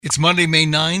It's Monday, May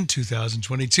 9,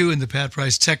 2022, in the Pat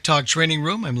Price Tech Talk Training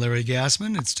Room. I'm Larry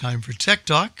Gassman. It's time for Tech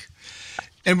Talk.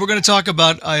 And we're going to talk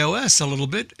about iOS a little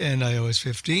bit and iOS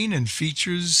 15 and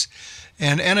features.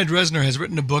 And Anna Dresner has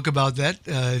written a book about that.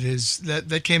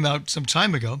 That came out some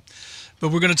time ago. But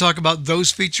we're going to talk about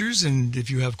those features. And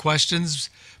if you have questions,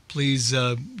 please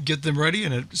get them ready.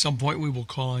 And at some point, we will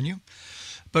call on you.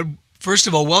 But first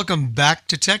of all, welcome back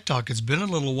to Tech Talk. It's been a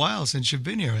little while since you've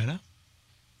been here, Anna.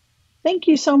 Thank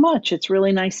you so much. It's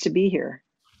really nice to be here.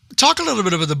 Talk a little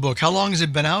bit about the book. How long has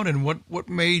it been out, and what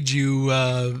made you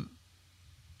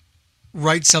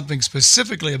write something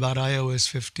specifically about iOS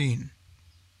 15?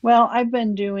 Well, I've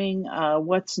been doing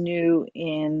what's new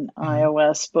in Hmm.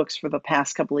 iOS books for the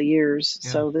past couple of years. Yeah.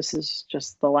 So this is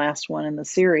just the last one in the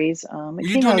series. Were It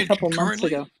you came out doing a it couple months concurrently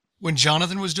ago. when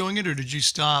Jonathan was doing it, or did you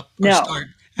stop or No, start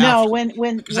no. after?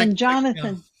 When Because when yeah.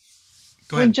 Jonathan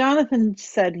Go ahead.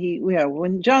 said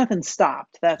when Jonathan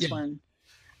stopped, that's Yeah. when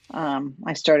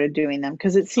I started doing them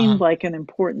because it Uh, seemed like an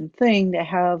important thing to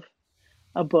have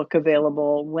a book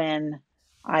available when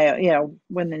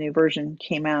the new version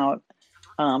came out.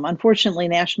 Unfortunately,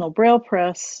 National Braille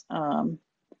Press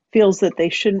feels that they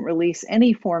shouldn't release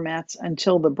any formats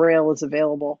until the Braille is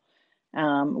available,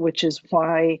 which is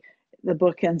why the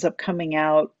book ends up coming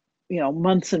out,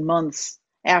 months and months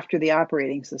after the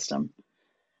operating system.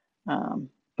 Um,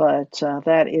 but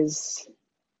that is,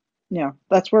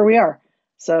 that's where we are.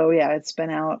 So yeah, it's been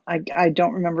out. I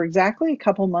don't remember exactly, a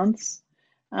couple months.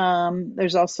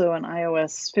 There's also an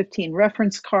iOS 15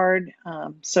 reference card.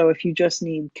 So if you just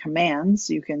need commands,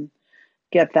 you can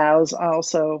get those.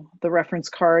 Also, the reference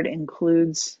card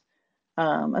includes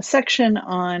a section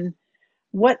on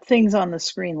what things on the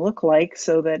screen look like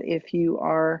so that if you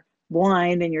are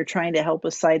blind and you're trying to help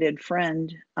a sighted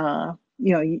friend,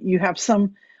 you have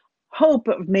some hope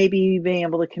of maybe being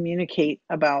able to communicate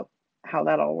about how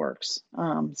that all works.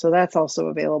 So that's also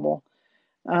available.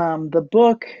 The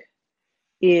book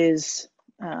is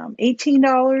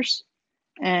 $18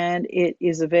 and it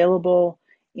is available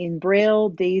in Braille,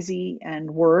 Daisy,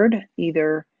 and Word,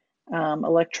 either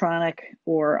electronic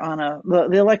or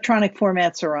the electronic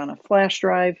formats are on a flash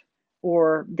drive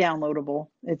or downloadable.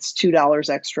 It's $2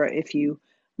 extra if you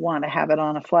want to have it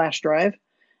on a flash drive.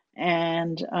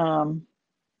 And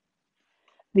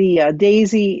the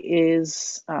Daisy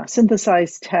is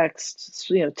synthesized text,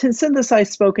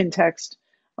 synthesized spoken text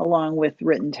along with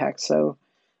written text. So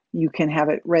you can have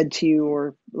it read to you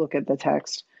or look at the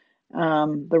text.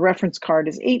 The reference card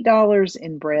is $8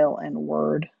 in Braille and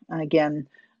Word. Again,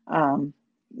 um,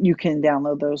 you can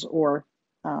download those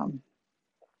um,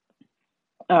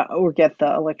 or get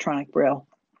the electronic Braille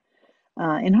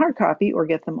in hard copy or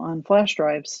get them on flash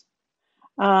drives.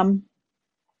 Um,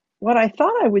 what I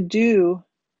thought I would do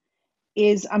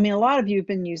is, I mean, a lot of you have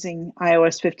been using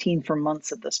iOS 15 for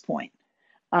months at this point.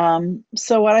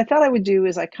 So what I thought I would do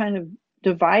is I kind of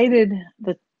divided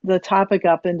the topic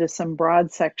up into some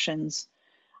broad sections.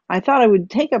 I thought I would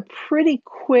take a pretty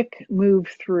quick move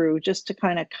through just to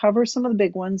kind of cover some of the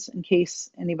big ones in case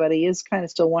anybody is kind of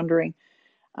still wondering.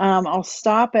 I'll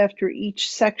stop after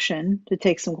each section to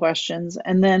take some questions,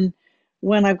 and then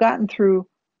when I've gotten through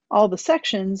all the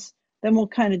sections, then we'll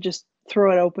kind of just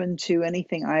throw it open to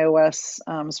anything iOS,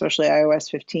 especially iOS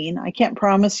 15. I can't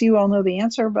promise you I'll know the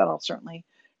answer, but I'll certainly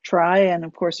try. And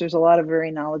of course, there's a lot of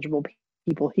very knowledgeable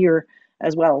people here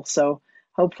as well, so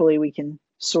hopefully we can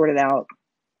sort it out.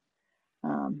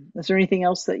 Is there anything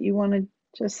else that you wanted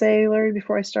to say, Larry,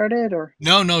 before I started? Or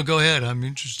no, no, go ahead. I'm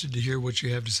interested to hear what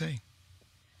you have to say.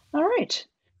 all right.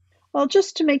 Well,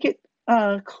 just to make it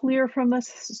clear from the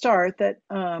start that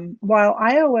while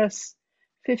iOS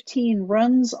 15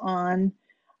 runs on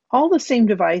all the same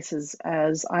devices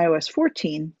as iOS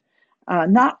 14,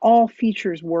 not all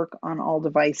features work on all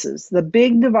devices. The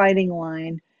big dividing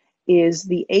line is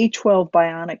the A12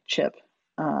 Bionic chip,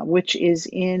 which is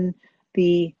in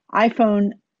the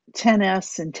iPhone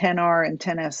 10s and 10R and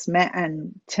 10s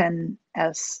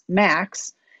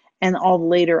Max and all the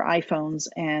later iPhones.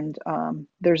 And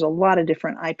there's a lot of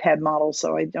different iPad models,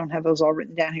 so I don't have those all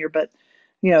written down here, but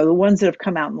the ones that have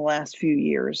come out in the last few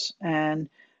years. And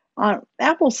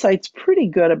Apple's site's pretty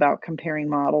good about comparing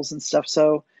models and stuff.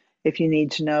 So if you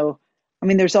need to know, I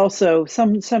mean, there's also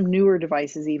some newer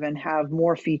devices even have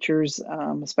more features,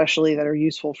 especially that are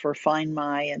useful for Find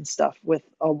My and stuff with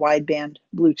a wideband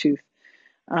Bluetooth.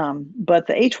 But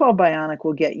the A12 Bionic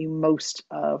will get you most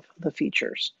of the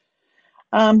features.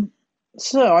 Um,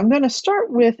 so I'm going to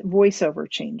start with voiceover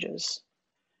changes.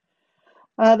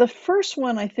 The first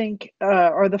one, I think,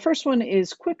 or the first one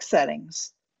is quick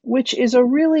settings, which is a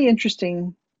really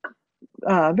interesting,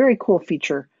 very cool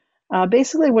feature.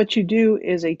 Basically, what you do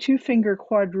is a two-finger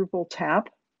quadruple tap.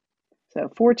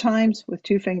 So 4 times with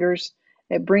 2 fingers.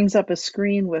 It brings up a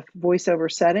screen with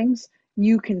VoiceOver settings.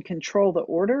 You can control the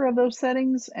order of those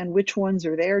settings and which ones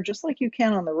are there, just like you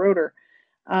can on the rotor.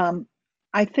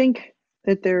 I think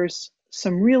that there's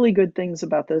some really good things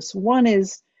about this. One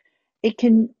is it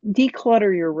can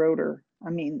declutter your rotor. I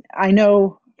mean, I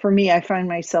know for me, I find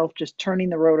myself just turning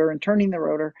the rotor and turning the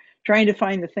rotor, trying to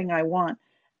find the thing I want.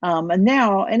 And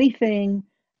now anything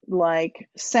like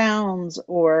sounds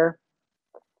or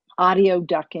audio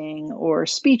ducking or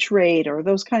speech rate or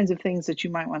those kinds of things that you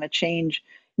might want to change,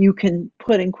 you can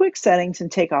put in quick settings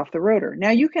and take off the rotor.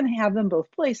 Now you can have them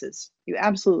both places. You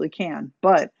absolutely can.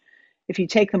 But if you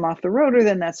take them off the rotor,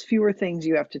 then that's fewer things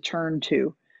you have to turn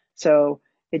to. So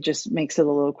it just makes it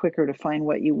a little quicker to find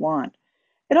what you want.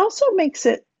 It also makes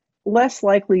it less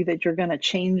likely that you're going to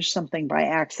change something by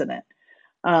accident.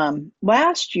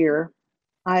 Last year,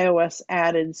 iOS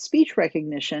added speech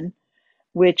recognition,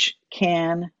 which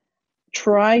can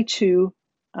try to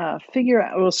figure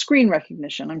out, well, screen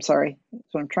recognition, I'm sorry, that's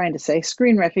what I'm trying to say,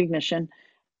 screen recognition,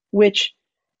 which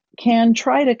can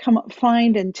try to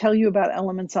find and tell you about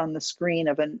elements on the screen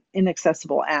of an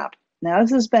inaccessible app. Now,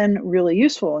 this has been really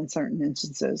useful in certain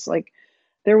instances. Like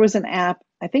there was an app,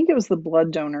 I think it was the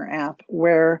blood donor app,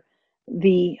 where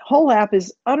the whole app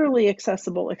is utterly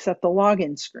accessible except the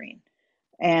login screen.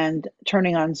 And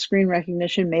turning on screen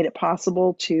recognition made it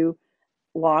possible to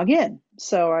log in.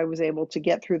 So I was able to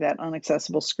get through that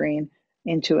unaccessible screen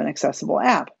into an accessible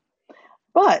app.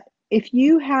 But if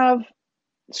you have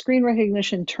screen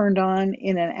recognition turned on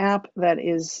in an app that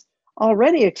is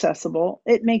already accessible,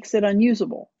 it makes it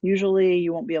unusable. Usually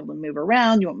you won't be able to move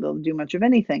around, you won't be able to do much of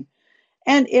anything.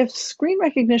 And if screen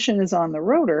recognition is on the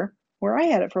rotor, where I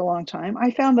had it for a long time,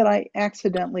 I found that I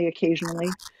accidentally occasionally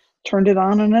turned it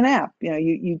on in an app. You know,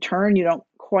 you turn, you don't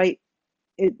quite,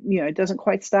 it doesn't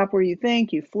quite stop where you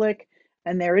think, you flick,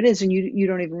 and there it is, and you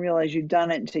don't even realize you've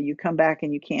done it until you come back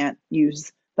and you can't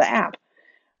use the app.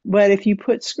 But if you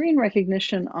put screen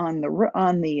recognition on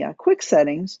the quick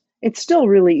settings, it's still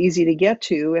really easy to get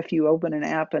to if you open an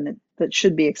app and that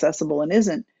should be accessible and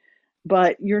isn't.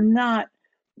 But you're not,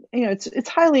 it's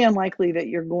highly unlikely that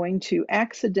you're going to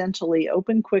accidentally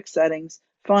open quick settings,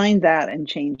 find that, and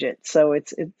change it. So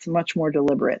it's much more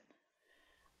deliberate.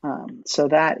 So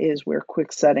that is where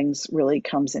quick settings really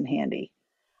comes in handy.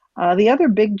 The other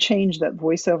big change that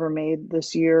VoiceOver made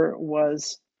this year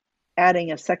was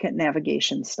adding a second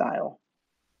navigation style.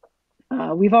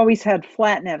 We've always had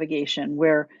flat navigation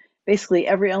where basically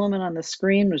every element on the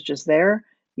screen was just there.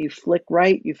 You flick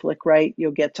right,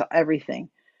 you'll get to everything.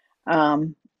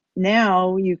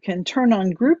 Now you can turn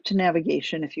on grouped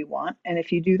navigation if you want. And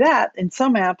if you do that, in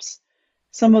some apps,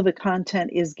 some of the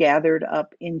content is gathered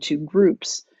up into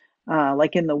groups.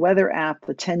 Like in the weather app,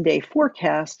 the 10-day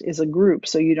forecast is a group,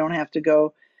 so you don't have to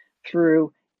go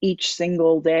through each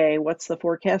single day. What's the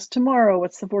forecast tomorrow?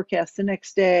 What's the forecast the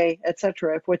next day,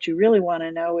 etc. If what you really want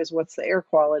to know is what's the air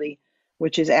quality,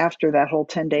 which is after that whole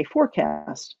 10-day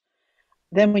forecast.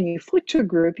 Then when you flick to a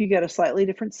group, you get a slightly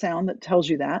different sound that tells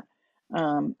you that.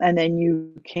 And then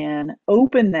you can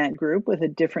open that group with a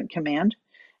different command.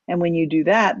 And when you do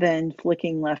that, then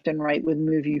flicking left and right would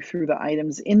move you through the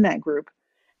items in that group.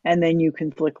 And then you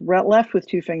can flick left with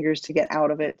 2 fingers to get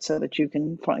out of it so that you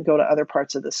can go to other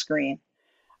parts of the screen.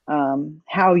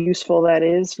 How useful that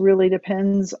is really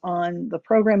depends on the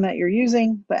program that you're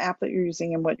using, the app that you're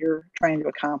using, and what you're trying to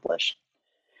accomplish.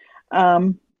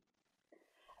 The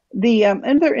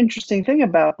other interesting thing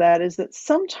about that is that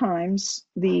sometimes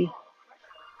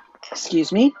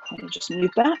excuse me, let me just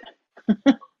mute that.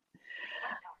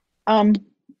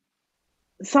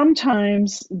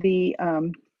 Sometimes the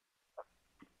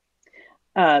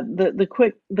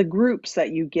groups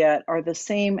that you get are the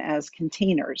same as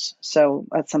containers. So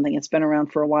that's something that's been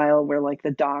around for a while, where like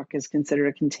the dock is considered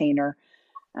a container,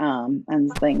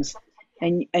 and things.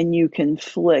 And you can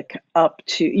flick up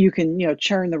to, you can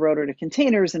churn the rotor to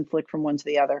containers and flick from one to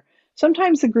the other.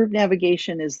 Sometimes the group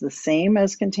navigation is the same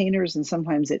as containers, and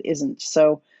sometimes it isn't.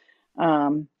 So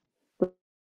they're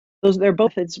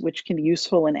both methods which can be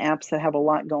useful in apps that have a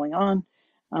lot going on.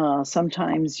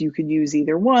 Sometimes you could use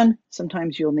either one.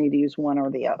 Sometimes you'll need to use one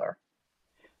or the other.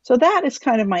 So that is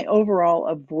kind of my overall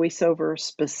of VoiceOver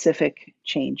specific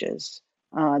changes.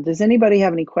 Does anybody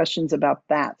have any questions about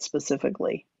that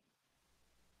specifically?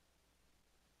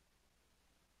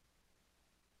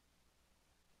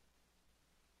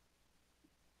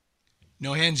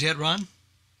 No hands yet, Ron?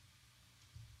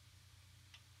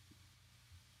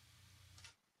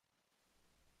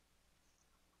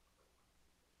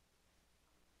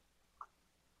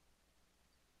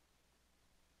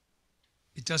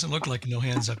 doesn't look like no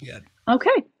hands up yet.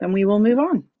 Okay, then we will move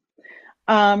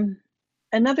on.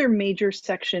 Another major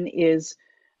section is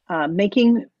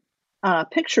making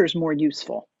pictures more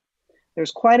useful.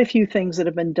 There's quite a few things that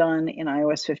have been done in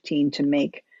iOS 15 to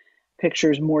make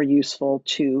pictures more useful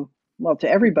to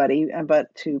everybody,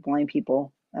 but to blind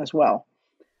people as well.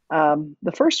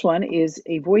 The first one is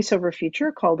a voiceover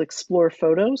feature called Explore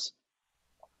Photos.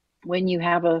 When you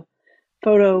have a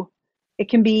photo, it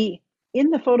can be in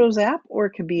the Photos app, or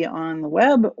it can be on the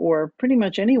web, or pretty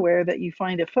much anywhere that you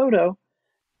find a photo.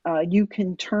 You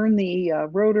can turn the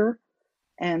rotor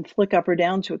and flick up or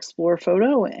down to explore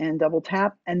photo and double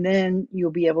tap, and then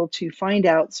you'll be able to find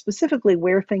out specifically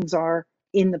where things are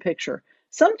in the picture.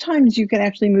 Sometimes you can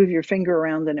actually move your finger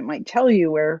around and it might tell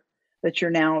you where that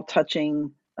you're now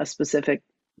touching a specific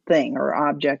thing or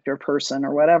object or person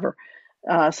or whatever.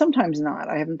 Sometimes not.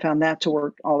 I haven't found that to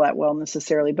work all that well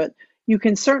necessarily, but you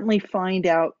can certainly find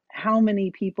out how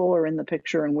many people are in the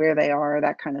picture and where they are,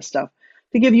 that kind of stuff,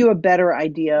 to give you a better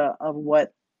idea of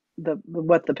what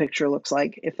the picture looks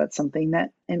like, if that's something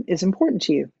that is important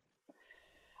to you.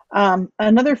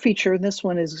 Another feature, and this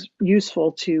one is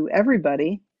useful to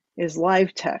everybody, is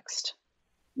live text.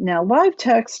 Now, live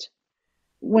text,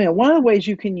 one of the ways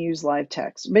you can use live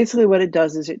text, basically what it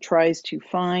does is it tries to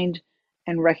find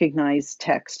and recognize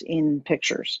text in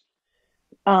pictures.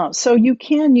 So you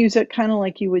can use it kind of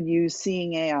like you would use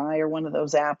Seeing AI or one of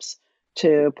those apps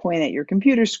to point at your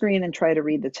computer screen and try to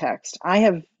read the text. I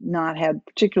have not had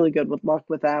particularly good luck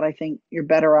with that. I think you're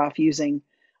better off using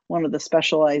one of the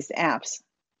specialized apps.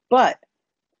 But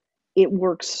it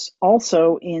works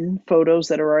also in photos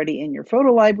that are already in your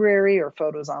photo library or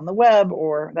photos on the web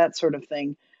or that sort of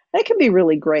thing. That can be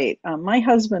really great. My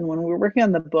husband, when we were working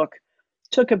on the book,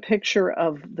 took a picture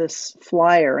of this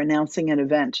flyer announcing an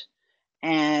event,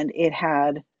 and it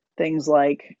had things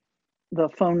like the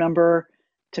phone number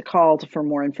to call for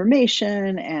more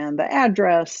information and the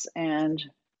address and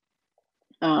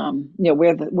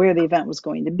where the event was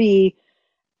going to be,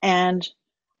 and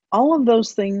all of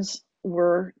those things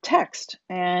were text,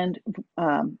 and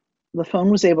the phone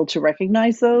was able to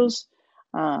recognize those,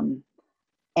 and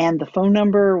the phone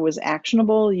number was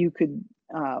actionable. You could,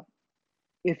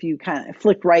 if you kind of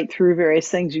flick right through various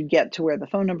things, you'd get to where the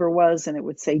phone number was, and it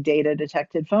would say data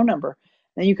detected phone number.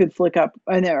 Then you could flick up,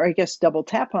 or I guess double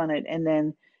tap on it, and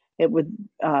then it would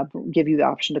give you the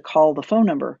option to call the phone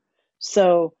number.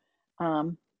 So,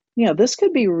 this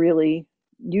could be really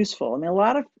useful. I mean, a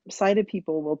lot of sighted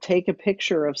people will take a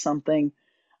picture of something,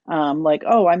 like,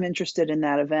 oh, I'm interested in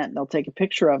that event, and they'll take a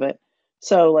picture of it.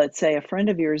 So let's say a friend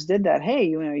of yours did that. Hey,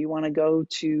 you want to go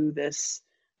to this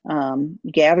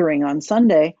gathering on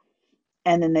Sunday,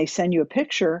 and then they send you a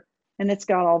picture and it's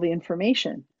got all the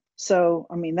information. So,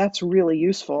 I mean, that's really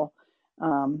useful,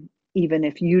 even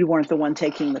if you weren't the one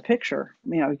taking the picture,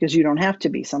 because you don't have to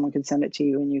be. Someone can send it to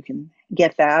you and you can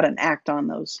get that and act on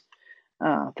those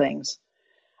things.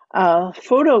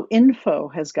 Photo info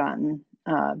has gotten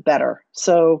better.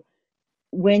 So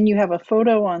when you have a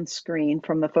photo on screen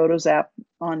from the Photos app,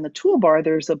 on the toolbar,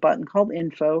 there's a button called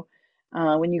Info.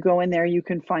 When you go in there, you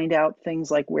can find out things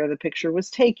like where the picture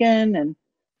was taken and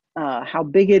how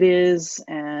big it is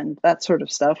and that sort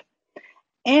of stuff.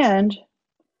 And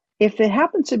if it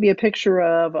happens to be a picture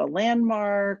of a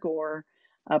landmark or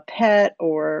a pet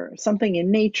or something in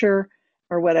nature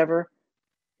or whatever,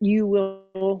 it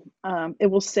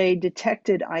will say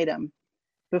detected item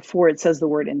before it says the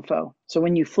word info. So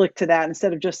when you flick to that,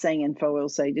 instead of just saying info, it'll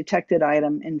say detected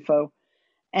item info.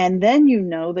 And then you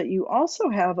know that you also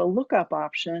have a lookup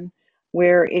option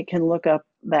where it can look up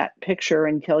that picture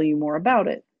and tell you more about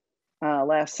it.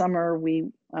 Last summer,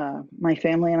 my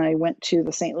family and I went to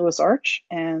the St. Louis Arch,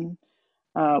 and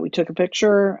we took a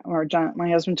picture, or my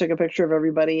husband took a picture of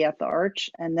everybody at the Arch,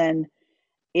 and then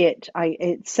it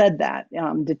said that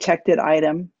detected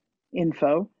item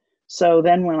info. So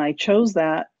then when I chose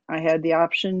that, I had the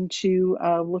option to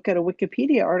look at a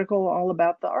Wikipedia article all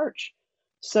about the Arch.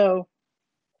 So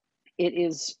it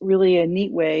is really a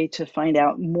neat way to find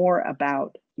out more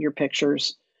about your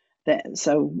pictures,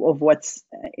 of what's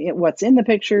in the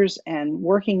pictures, and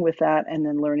working with that, and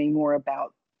then learning more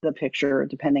about the picture,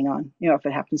 depending on, if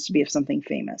it happens to be of something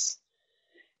famous.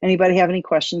 Anybody have any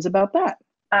questions about that?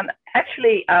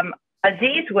 Actually,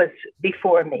 Aziz was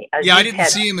before me. Aziz I didn't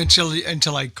see him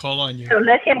until I call on you. So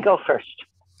let him go first.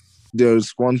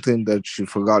 There's one thing that you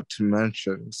forgot to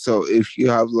mention. So if you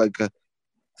have like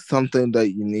something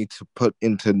that you need to put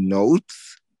into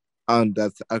notes, and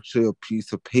that's actually a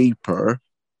piece of paper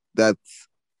that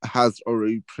has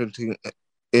already printing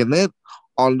in it,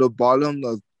 on the bottom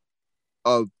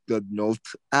of the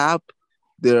Notes app,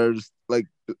 there's like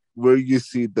where you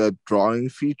see the drawing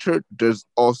feature, there's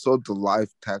also the live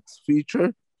text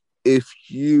feature. If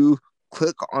you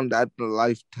click on that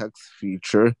live text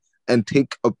feature and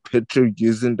take a picture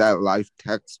using that live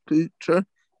text feature,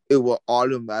 it will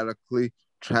automatically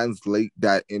translate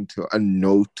that into a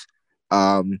note.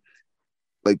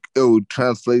 Like it will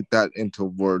translate that into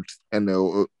words, and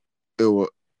it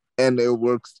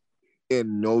works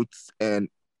in notes, and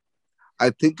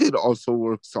I think it also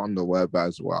works on the web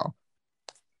as well.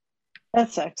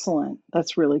 That's excellent.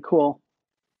 That's really cool.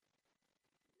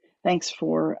 Thanks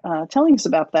for telling us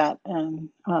about that, and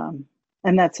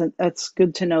that's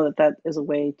good to know that that is a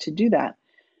way to do that.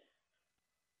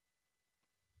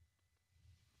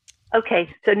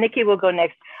 Okay, so Nikki will go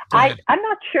next. I'm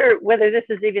not sure whether this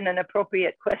is even an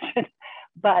appropriate question,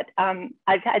 but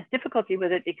I've had difficulty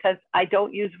with it because I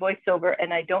don't use VoiceOver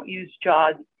and I don't use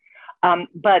JAWS.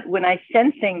 But when I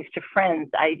send things to friends,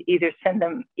 I either send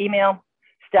them email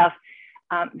stuff.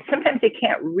 Sometimes they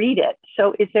can't read it.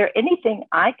 So is there anything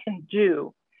I can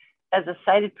do as a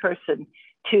sighted person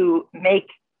to make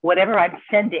whatever I'm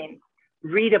sending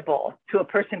readable to a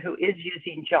person who is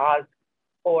using JAWS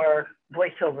or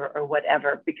VoiceOver or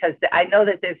whatever? Because I know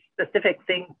that there's specific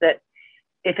things that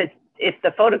if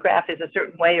the photograph is a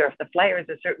certain way or if the flyer is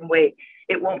a certain way,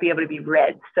 it won't be able to be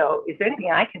read. So is there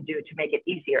anything I can do to make it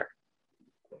easier?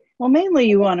 Well, mainly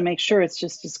you want to make sure it's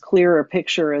just as clear a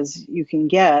picture as you can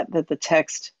get, that the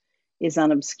text is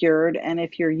unobscured. And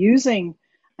if you're using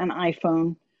an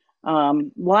iPhone,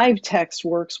 live text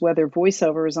works whether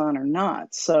VoiceOver is on or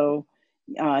not. So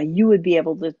you would be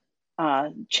able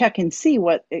to check and see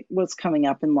what's coming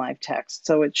up in live text.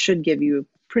 So it should give you a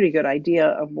pretty good idea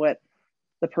of what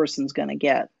the person's going to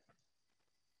get.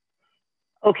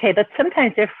 Okay, but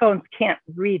sometimes their phones can't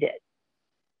read it.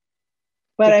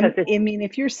 But I mean,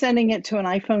 if you're sending it to an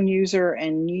iPhone user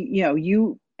and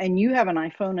you have an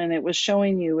iPhone and it was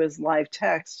showing you as live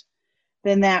text,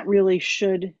 then that really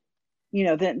should,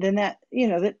 that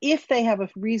if they have a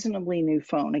reasonably new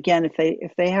phone, again,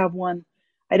 if they have one,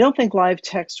 I don't think live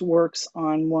text works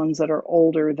on ones that are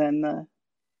older than the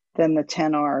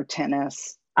 10R or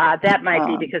 10S. That might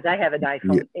be because I have an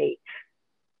iPhone 8.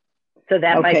 So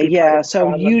that might be yeah.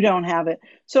 So you don't have it.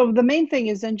 So the main thing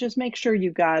is then just make sure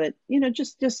you got it.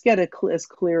 Just get as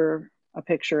clear a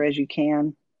picture as you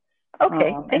can.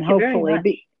 Okay. Thank you very much.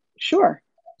 Sure.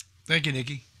 Thank you,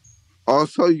 Nikki.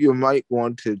 Also, you might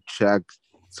want to check.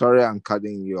 Sorry, I'm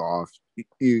cutting you off.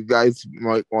 You guys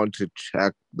might want to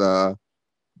check the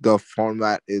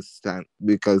format is sent,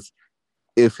 because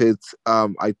if it's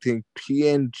I think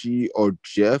PNG or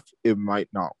GIF, it might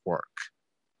not work.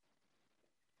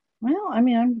 Well, I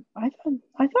mean, I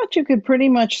thought you could pretty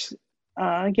much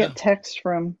get text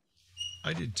from.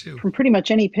 I did too. From pretty much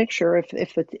any picture, if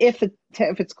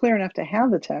it's clear enough to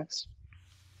have the text.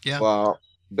 Yeah. Well,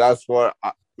 that's what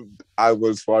I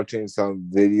was watching some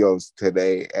videos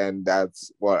today, and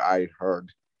that's what I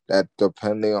heard. That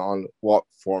depending on what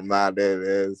format it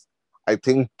is, I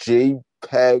think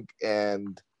JPEG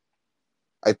and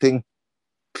I think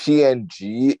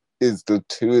PNG is the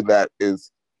two that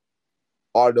is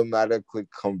automatically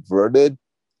converted.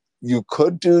 You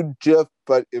could do GIF,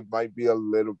 but it might be a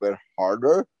little bit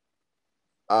harder.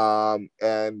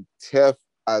 And TIFF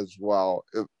as well.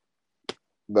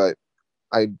 But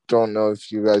I don't know if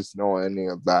you guys know any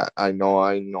of that. I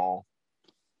know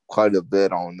quite a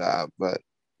bit on that, but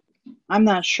I'm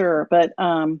not sure. But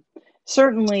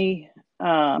certainly,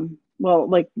 well,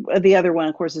 like the other one,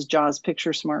 of course, is JAWS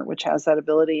Picture Smart, which has that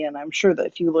ability. And I'm sure that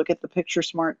if you look at the Picture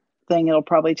Smart thing, it'll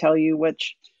probably tell you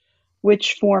which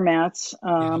formats.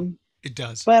 It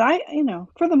does. But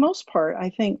for the most part, I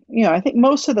think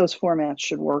most of those formats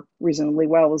should work reasonably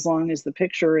well as long as the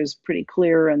picture is pretty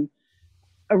clear and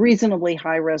a reasonably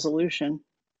high resolution.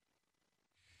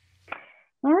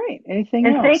 All right. Anything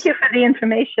else? Thank you for the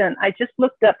information. I just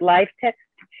looked up live text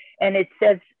and it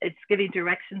says it's giving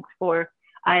directions for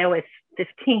iOS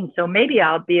 15. So maybe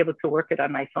I'll be able to work it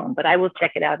on my phone, but I will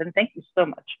check it out. And thank you so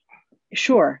much.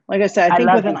 Sure. Like I said, I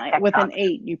think with an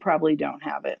 8, you probably don't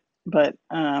have it, but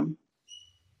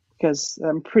because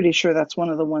I'm pretty sure that's one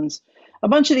of the ones. A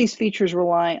bunch of these features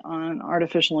rely on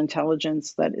artificial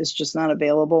intelligence that is just not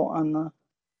available on the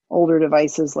older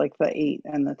devices like the 8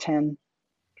 and the 10.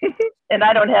 And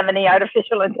I don't have any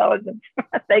artificial intelligence.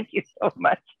 Thank you so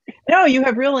much. No, you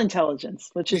have real intelligence,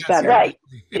 which is better. Right.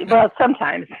 Well,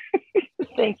 sometimes.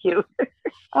 Thank you.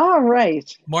 All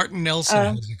right. Martin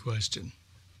Nelson has a question.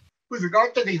 With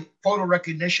regard to the photo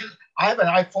recognition, I have an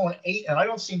iPhone 8 and I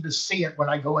don't seem to see it when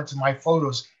I go into my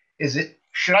photos.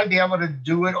 Should I be able to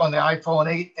do it on the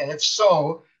iPhone 8? And if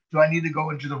so, do I need to go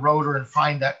into the rotor and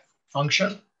find that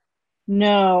function?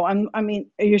 No, I mean,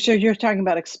 you're sure you're talking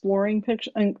about exploring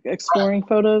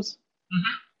photos? Mhm.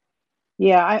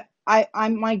 Yeah,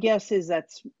 my guess is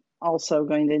that's also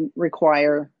going to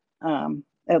require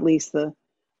at least the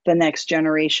next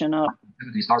generation up.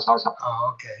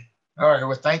 Oh, okay. All right.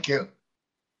 Well, thank you.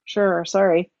 Sure,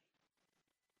 sorry.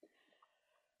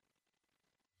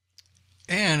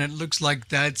 And it looks like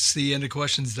that's the end of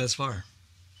questions thus far.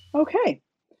 Okay.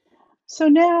 So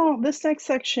now this next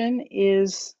section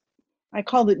is, I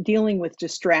called it dealing with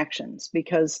distractions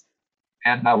because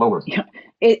And now lower.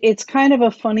 it's kind of a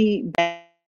funny.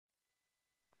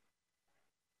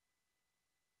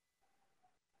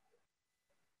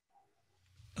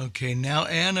 Okay, now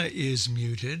Anna is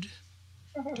muted.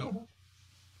 Don't,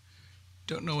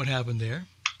 don't know what happened there.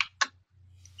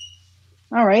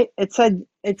 All right. It There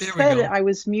we said go. I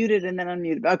was muted and then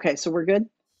unmuted. Okay, so we're good.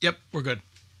 Yep, we're good.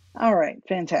 All right,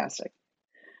 fantastic.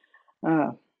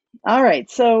 Uh, all right,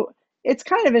 so it's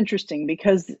kind of interesting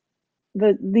because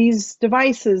these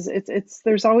devices, it's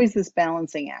there's always this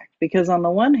balancing act because on the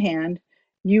one hand,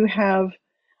 you have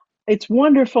it's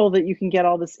wonderful that you can get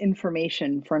all this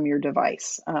information from your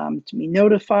device to be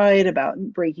notified about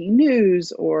breaking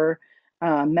news or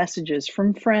messages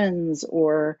from friends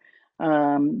or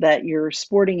that your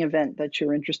sporting event that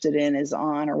you're interested in is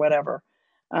on or whatever.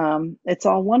 It's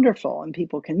all wonderful, and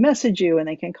people can message you and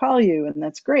they can call you, and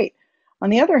that's great. On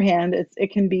the other hand,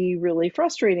 it can be really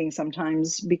frustrating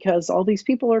sometimes because all these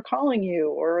people are calling you,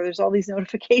 or there's all these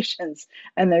notifications,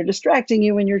 and they're distracting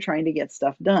you when you're trying to get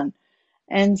stuff done.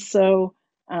 And so,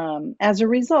 as a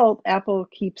result, Apple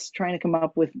keeps trying to come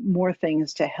up with more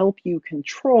things to help you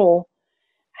control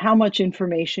how much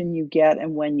information you get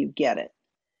and when you get it.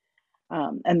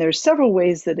 And there's several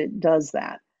ways that it does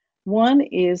that. One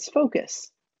is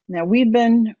focus. Now, we've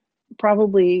been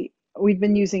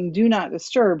using Do Not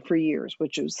Disturb for years,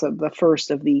 which was the first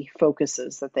of the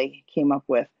focuses that they came up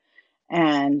with.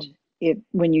 And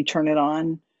when you turn it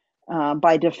on,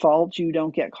 by default, you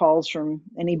don't get calls from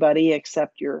anybody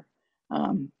except your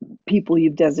people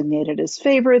you've designated as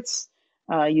favorites.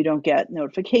 You don't get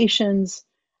notifications.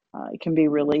 It can be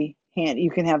really handy.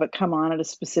 You can have it come on at a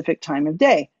specific time of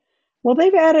day. Well,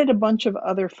 they've added a bunch of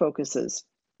other focuses.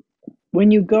 When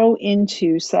you go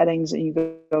into settings and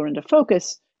you go into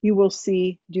focus, you will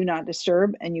see Do Not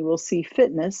Disturb and you will see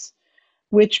Fitness,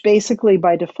 which basically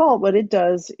by default, what it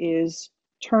does is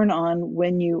turn on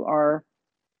when you are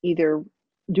either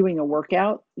doing a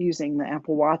workout using the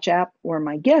Apple Watch app, or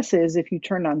my guess is if you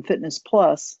turn on Fitness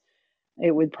Plus,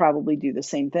 it would probably do the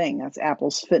same thing. That's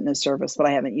Apple's fitness service, but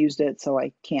I haven't used it, so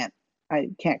I can't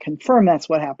confirm that's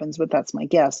what happens, but that's my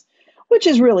guess, which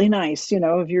is really nice.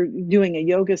 If you're doing a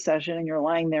yoga session and you're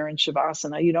lying there in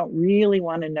Shavasana, you don't really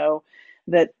want to know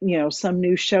that, some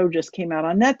new show just came out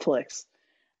on Netflix.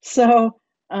 So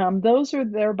those are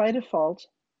there by default.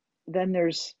 Then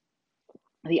there's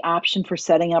the option for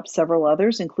setting up several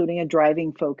others, including a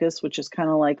driving focus, which is kind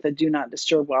of like the do not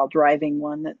disturb while driving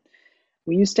one that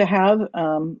we used to have,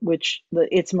 which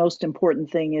its most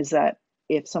important thing is that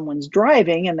if someone's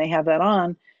driving and they have that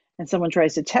on and someone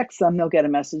tries to text them, they'll get a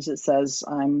message that says,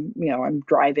 I'm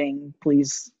driving,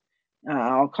 please,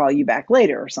 I'll call you back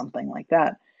later or something like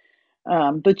that.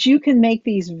 But you can make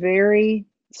these very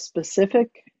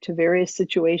specific to various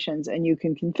situations and you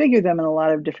can configure them in a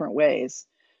lot of different ways.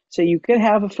 So you could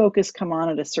have a focus come on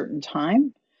at a certain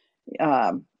time,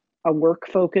 a work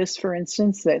focus, for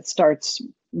instance, that starts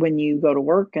when you go to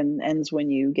work and ends when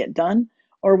you get done,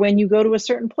 or when you go to a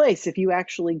certain place. If you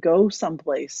actually go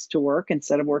someplace to work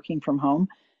instead of working from home,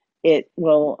 it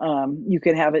will, you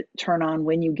could have it turn on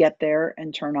when you get there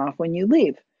and turn off when you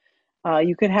leave.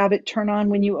 You could have it turn on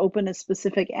when you open a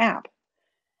specific app.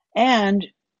 And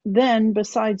then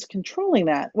besides controlling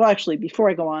that, well, actually, before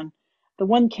I go on, the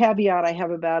one caveat I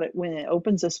have about it when it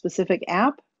opens a specific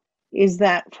app is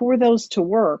that for those to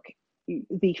work,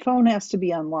 the phone has to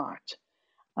be unlocked.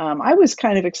 I was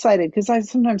kind of excited because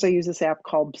sometimes I use this app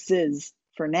called Bziz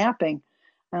for napping,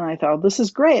 and I thought this is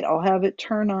great. I'll have it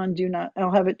turn on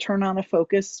a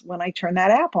focus when I turn that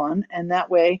app on, and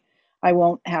that way I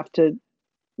won't have to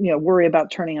worry about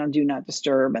turning on Do Not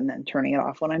Disturb and then turning it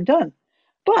off when I'm done.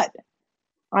 But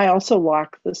I also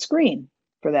lock the screen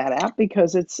for that app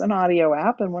because it's an audio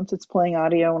app, and once it's playing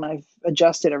audio and I've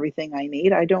adjusted everything I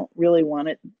need, I don't really want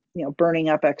it, burning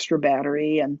up extra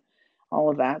battery and all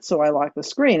of that. So I lock the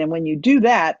screen, and when you do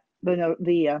that,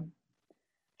 the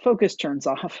focus turns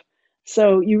off.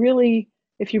 So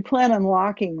if you plan on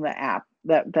locking the app,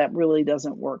 that really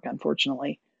doesn't work,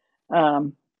 unfortunately.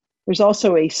 There's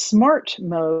also a smart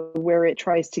mode where it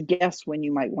tries to guess when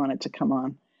you might want it to come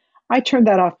on. I turned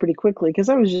that off pretty quickly because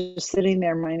I was just sitting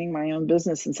there minding my own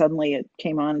business, and suddenly it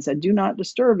came on and said, "Do not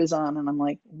disturb is on." And I'm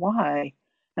like, why?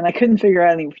 And I couldn't figure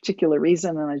out any particular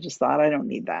reason. And I just thought, I don't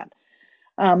need that.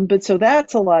 But so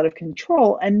that's a lot of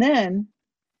control. And then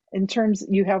in terms,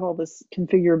 you have all this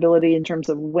configurability in terms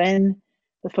of when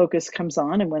the focus comes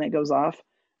on and when it goes off.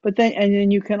 But then, and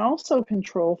then you can also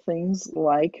control things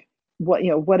like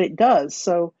what it does.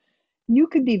 So you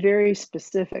could be very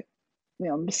specific.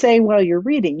 Say while you're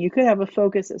reading, you could have a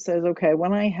focus that says, okay,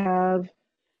 when I have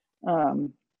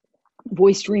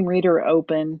Voice Dream Reader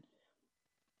open,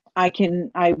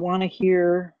 I want to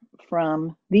hear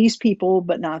from these people,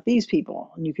 but not these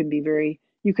people. And you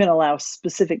can allow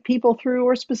specific people through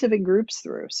or specific groups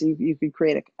through. So you could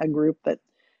create a group that,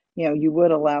 you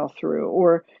would allow through,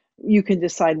 or you can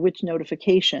decide which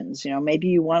notifications, maybe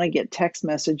you want to get text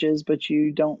messages, but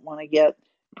you don't want to get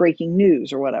breaking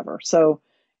news or whatever. So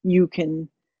you can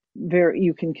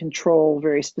control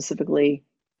very specifically,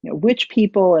 which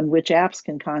people and which apps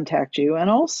can contact you. And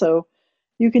also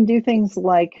you can do things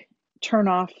like turn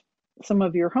off some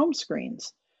of your home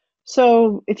screens.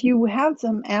 So if you have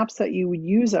some apps that you would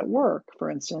use at work,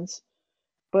 for instance,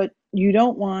 but you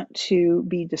don't want to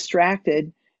be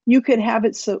distracted, you could have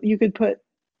it so you could put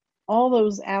all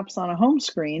those apps on a home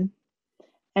screen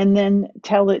and then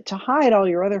tell it to hide all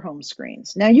your other home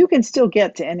screens. Now you can still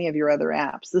get to any of your other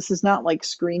apps. This is not like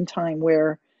screen time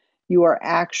where you are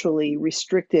actually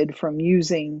restricted from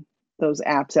using those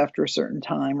apps after a certain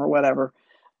time or whatever.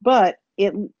 But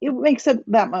it makes it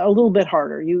that a little bit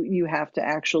harder. You have to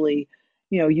actually,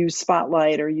 use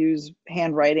Spotlight or use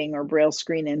handwriting or Braille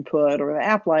screen input or the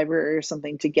app library or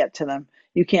something to get to them.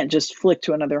 You can't just flick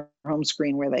to another home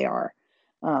screen where they are.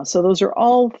 So those are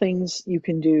all things you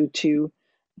can do to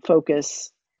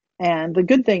focus. And the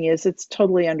good thing is it's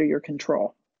totally under your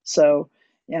control. So,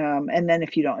 and then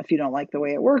if you don't like the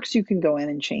way it works, you can go in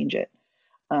and change it.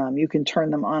 You can turn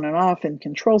them on and off in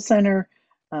Control Center,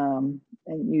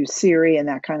 and use Siri and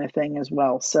that kind of thing as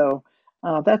well. So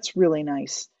that's really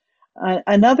nice.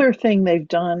 Another thing they've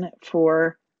done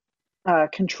for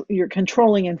your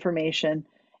controlling information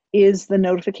is the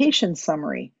notification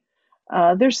summary.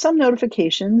 There's some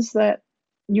notifications that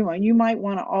you might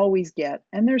want to always get,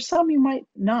 and there's some you might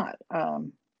not.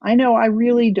 I know I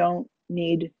really don't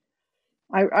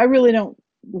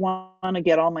want to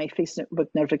get all my Facebook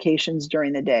notifications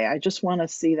during the day. I just want to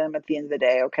see them at the end of the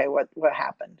day. Okay, what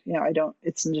happened?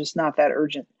 It's just not that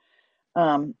urgent.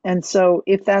 And so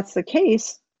if that's the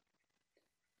case,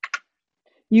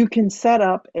 you can set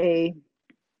up a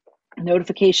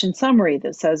notification summary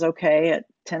that says, okay, at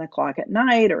 10 o'clock at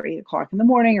night or 8 o'clock in the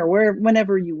morning or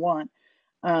whenever you want,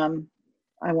 I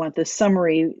want this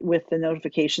summary with the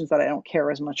notifications that I don't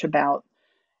care as much about.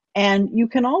 And you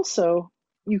can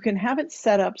have it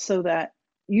set up so that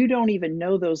you don't even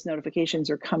know those notifications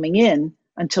are coming in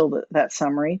until that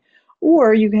summary,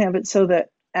 or you can have it so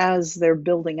that as they're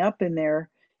building up in there,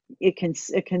 it can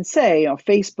say,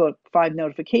 Facebook 5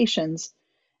 notifications,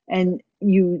 and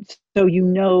so you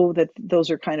know that those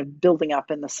are kind of building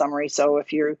up in the summary. So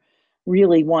if you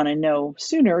really want to know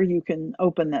sooner, you can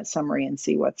open that summary and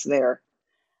see what's there.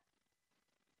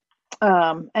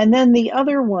 And then the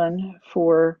other one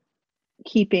for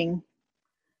keeping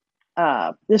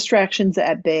distractions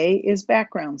at bay is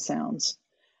background sounds.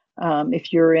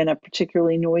 If you're in a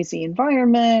particularly noisy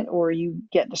environment or you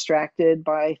get distracted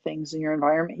by things in your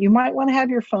environment, you might want to have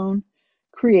your phone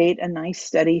create a nice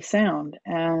steady sound.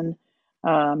 And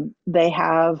they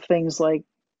have things like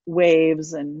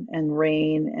waves and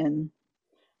rain and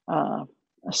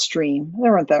a stream.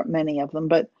 There aren't that many of them,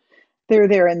 but they're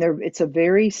there, and it's a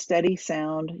very steady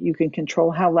sound. You can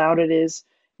control how loud it is.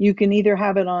 You can either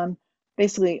have it on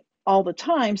basically all the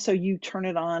time, so you turn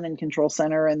it on in Control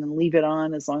Center and then leave it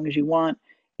on as long as you want,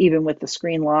 even with the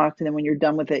screen locked, and then when you're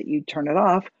done with it, you turn it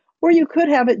off. Or you could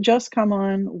have it just come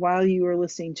on while you are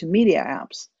listening to media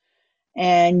apps,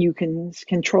 and you can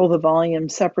control the volume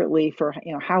separately for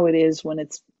how it is when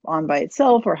it's on by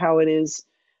itself or how it is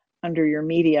under your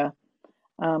media.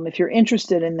 If you're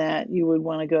interested in that, you would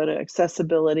want to go to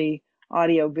Accessibility,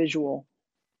 Audio Visual,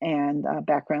 and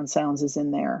Background Sounds is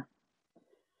in there.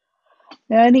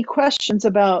 Now, any questions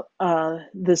about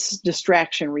this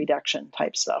distraction reduction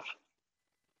type stuff?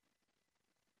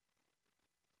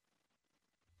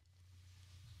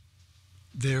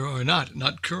 There are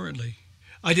not currently.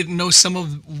 I didn't know some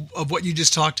of what you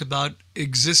just talked about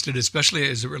existed, especially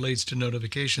as it relates to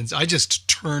notifications. I just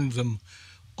turned them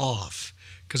off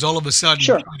because all of a sudden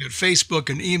Sure. I got Facebook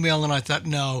and email, and I thought,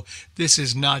 no, this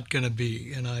is not going to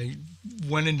be. And I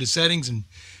went into settings and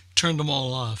turned them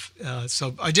all off.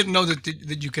 So I didn't know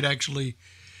that you could actually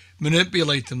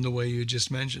manipulate them the way you just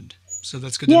mentioned. So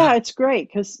that's good. Yeah, it's great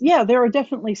because, yeah, there are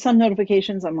definitely some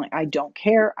notifications I'm like, I don't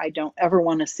care. I don't ever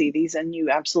want to see these. And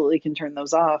you absolutely can turn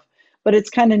those off. But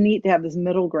it's kind of neat to have this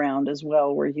middle ground as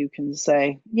well, where you can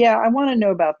say, yeah, I want to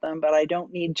know about them, but I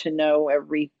don't need to know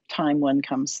every time one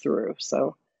comes through.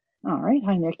 So, all right.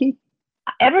 Hi, Nikki.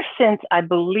 Ever since I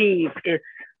believe it's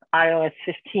iOS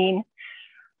 15,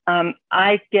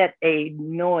 I get a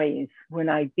noise when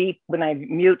I beep, when I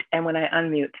mute, and when I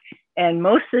unmute. And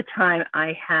most of the time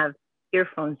I have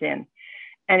earphones in,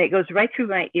 and it goes right through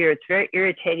my ear. It's very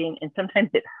irritating, and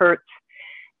sometimes it hurts.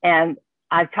 And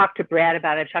I've talked to Brad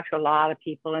about it. I've talked to a lot of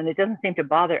people, and it doesn't seem to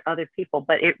bother other people,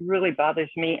 but it really bothers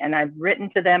me. And I've written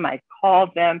to them. I've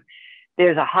called them.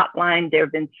 There's a hotline. There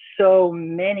have been so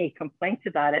many complaints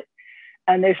about it,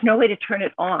 and there's no way to turn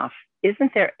it off.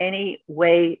 Isn't there any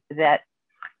way that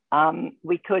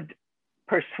we could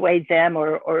persuade them,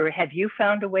 or have you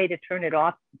found a way to turn it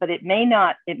off? But it may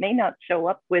not show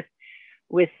up with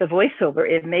the voiceover.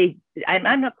 It may,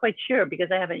 I'm not quite sure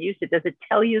because I haven't used it. Does it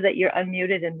tell you that you're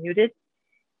unmuted and muted?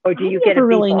 Or do you get never a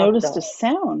really beep noticed also? a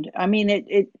sound. I mean,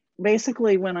 it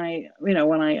basically when I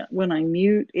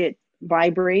mute, it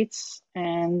vibrates,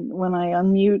 and when I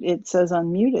unmute, it says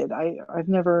unmuted. I've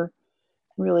never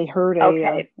really heard a.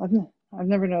 Okay. I've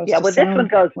never noticed. Yeah, well, this one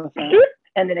goes with that. bloop,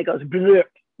 and then it goes bloop,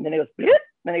 and then it goes bloop,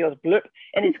 and then it goes bloop,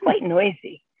 and it's quite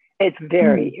noisy. It's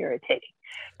very irritating.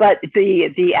 But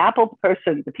the Apple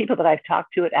person, the people that I've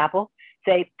talked to at Apple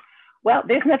say, well,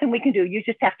 there's nothing we can do. You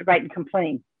just have to write and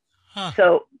complain. Huh.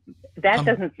 So that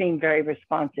doesn't seem very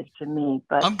responsive to me.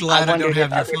 But I'm glad I don't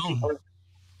have your phone.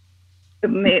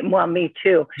 Me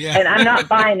too. Yeah. And I'm not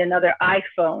buying another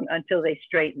iPhone until they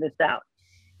straighten this out.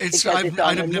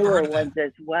 I've never heard of ones that.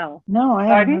 as well. No, I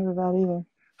haven't heard of that either.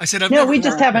 I said I've no, never we heard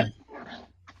just of that.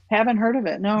 haven't heard of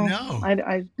it. No.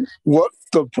 No. What's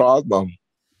the problem?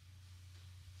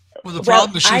 Well, the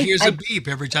problem is she hears a beep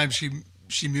every time she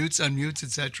mutes, unmutes,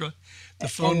 etc. The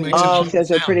phone makes a because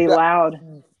they're pretty loud.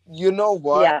 You know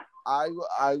what? Yeah.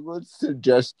 I would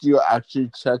suggest you actually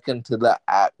check into the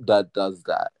app that does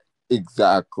that.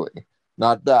 Exactly.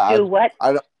 Not the app. Do what?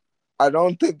 I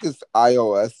don't think it's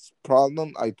iOS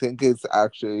problem. I think it's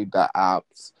actually the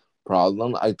app's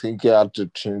problem. I think you have to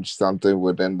change something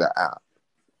within the app.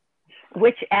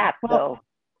 Which app though?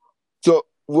 So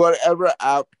whatever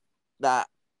app that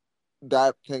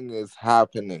thing is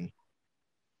happening.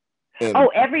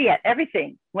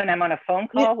 Everything. When I'm on a phone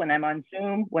call, when I'm on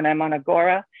Zoom, when I'm on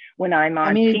Agora, when I'm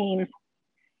on Teams,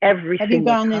 every Have single you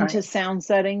gone time. into sound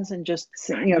settings and just,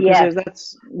 because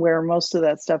that's where most of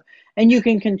that stuff, and you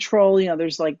can control,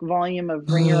 there's like volume of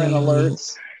ringer and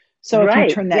alerts. So if you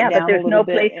turn that down but there's a little no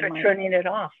bit, place for turning it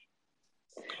off.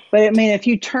 But I mean, if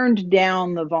you turned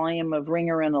down the volume of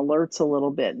ringer and alerts a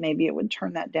little bit, maybe it would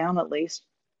turn that down at least.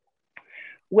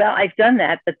 Well, I've done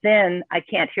that, but then I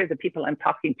can't hear the people I'm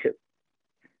talking to.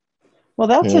 Well,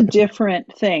 that's a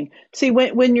different thing. See,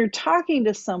 when you're talking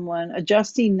to someone,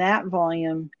 adjusting that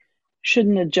volume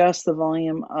shouldn't adjust the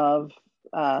volume of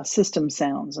system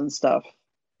sounds and stuff.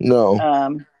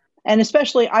 No. And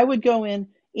especially, I would go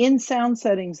in sound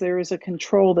settings, there is a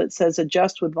control that says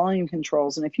adjust with volume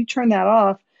controls. And if you turn that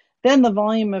off, then the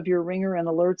volume of your ringer and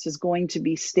alerts is going to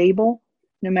be stable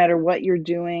no matter what you're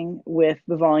doing with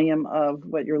the volume of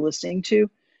what you're listening to.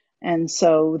 And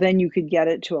so then you could get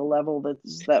it to a level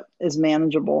that is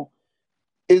manageable.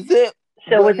 Is it?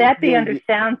 So would that be under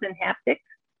sounds and haptics?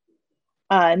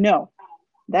 No,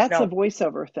 that's a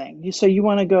voiceover thing. So you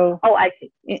want to go. Oh, I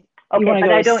see. Okay,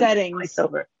 but I don't settings. Use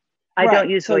voiceover. I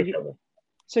don't use voiceover.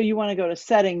 So you want to go to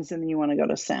settings and then you want to go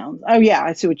to sounds. Oh yeah,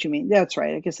 I see what you mean. That's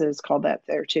right. I guess it is called that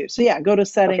there too. So yeah, go to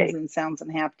settings and sounds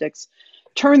and haptics.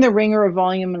 Turn the ringer of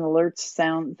volume and alerts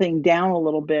sound thing down a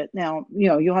little bit. Now,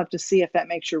 you'll have to see if that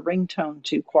makes your ringtone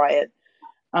too quiet.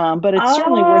 But it's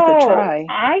certainly worth a try.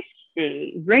 I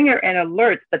see. Ringer and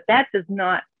alerts, but that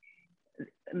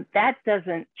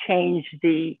doesn't change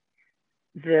the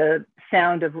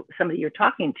sound of somebody you're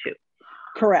talking to.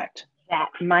 Correct. That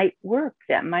might work.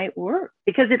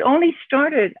 Because it only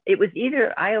started, it was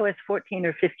either iOS 14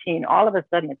 or 15. All of a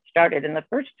sudden it started. And the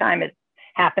first time it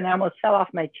happened, I almost fell off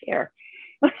my chair.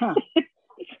 Well,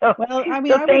 I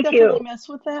mean, I would definitely mess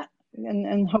with that,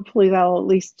 and hopefully that'll at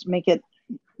least make it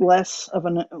less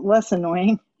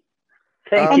annoying.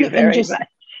 Thank you very much.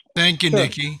 Thank you,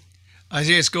 Nikki.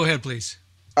 Isaiah, go ahead, please.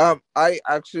 I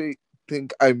actually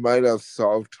think I might have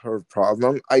solved her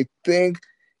problem. I think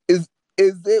is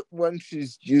it when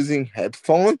she's using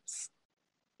headphones?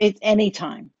 It's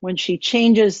anytime when she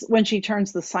turns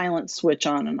the silent switch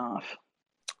on and off.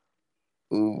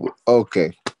 Ooh,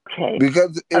 okay. Okay.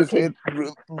 Because if it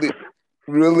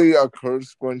really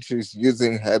occurs when she's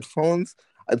using headphones.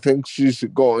 I think she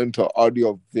should go into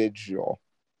audio visual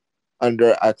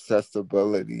under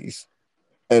accessibilities.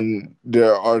 And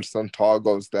there are some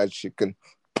toggles that she can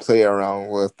play around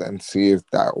with and see if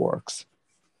that works.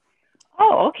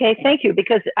 Oh, okay. Thank you.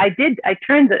 Because I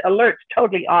turned the alerts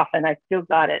totally off and I still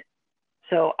got it.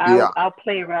 So I'll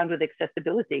play around with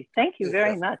accessibility. Thank you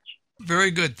very much.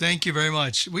 Very good. Thank you very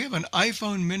much. We have an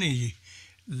iPhone mini.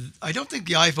 I don't think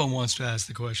the iPhone wants to ask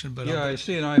the question, but I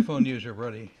see an iPhone user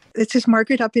ready. This is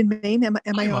Margaret up in Maine. Am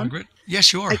I on? Margaret?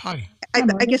 Yes, you are. Hi.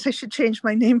 I guess I should change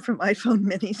my name from iPhone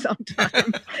Mini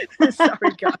sometime.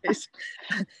 Sorry, guys.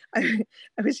 I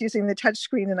was using the touch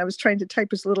screen and I was trying to type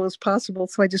as little as possible,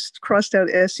 so I just crossed out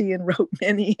SE and wrote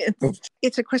Mini.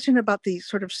 It's a question about the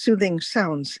sort of soothing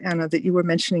sounds, Anna, that you were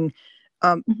mentioning.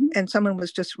 And someone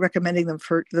was just recommending them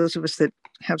for those of us that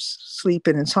have sleep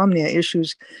and insomnia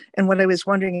issues. And what I was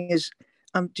wondering is,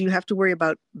 do you have to worry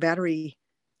about battery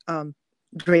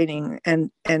draining, and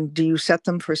do you set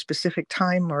them for a specific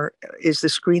time, or is the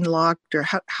screen locked, or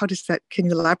how does that, can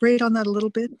you elaborate on that a little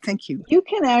bit? Thank you. You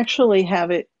can actually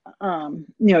have it,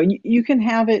 you can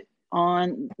have it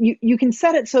on, you can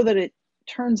set it so that it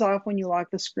turns off when you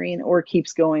lock the screen or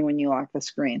keeps going when you lock the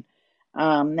screen.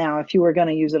 Now, if you were going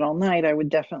to use it all night, I would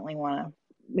definitely want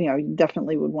to, you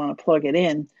definitely would want to plug it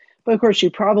in. But of course, you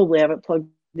probably have it plugged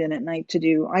in at night to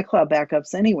do iCloud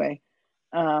backups anyway.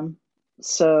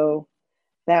 So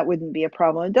that wouldn't be a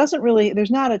problem. It doesn't really,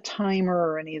 there's not a timer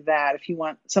or any of that. If you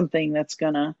want something that's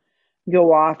going to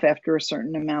go off after a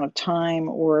certain amount of time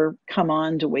or come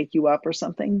on to wake you up or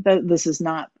something, this is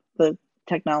not the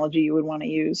technology you would want to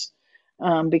use.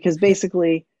 Because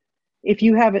basically, if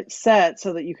you have it set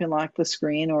so that you can lock the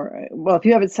screen, or, well, if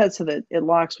you have it set so that it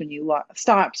locks when you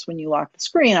stops when you lock the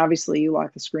screen, obviously you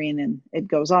lock the screen and it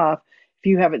goes off. If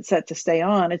you have it set to stay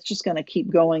on, it's just going to keep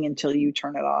going until you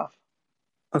turn it off.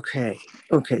 Okay.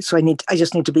 So I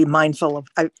just need to be mindful of,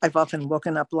 I've often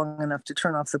woken up long enough to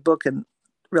turn off the book and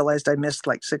realized I missed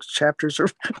like 6 chapters or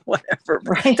whatever.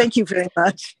 Right. Thank you very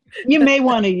much. You may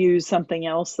want to use something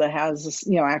else that has,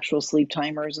 actual sleep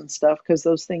timers and stuff, because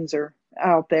those things are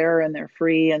out there and they're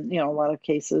free, and a lot of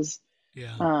cases.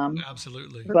 Yeah,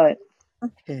 absolutely. But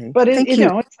okay.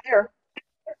 It's there.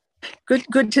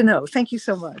 Good to know. Thank you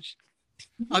so much.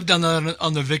 I've done that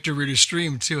on the Victor Reader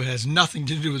stream too. It has nothing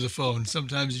to do with the phone.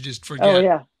 Sometimes you just forget. Oh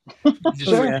yeah.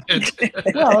 Sure.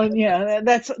 Well, yeah,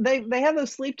 that's they have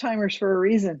those sleep timers for a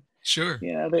reason. Sure.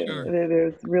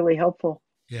 They're really helpful.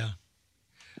 Yeah.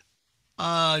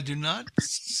 I do not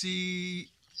see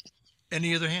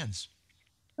any other hands.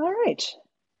 All right.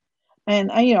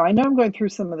 And I know I'm going through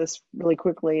some of this really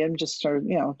quickly. I'm just sort of,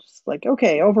 just like,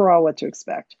 okay, overall, what to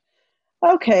expect.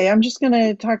 Okay, I'm just going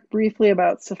to talk briefly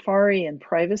about Safari and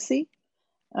privacy.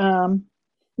 One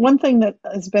thing that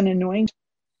has been annoying.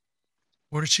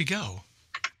 Where did she go?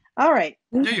 All right.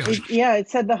 There you are. It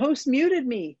said the host muted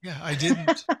me. Yeah, I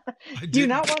didn't. Do you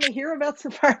not want to hear about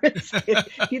Safari?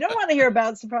 If you don't want to hear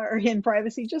about Safari and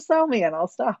privacy, just tell me and I'll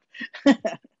stop.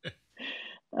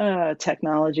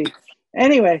 Technology.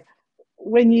 Anyway,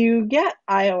 when you get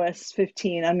iOS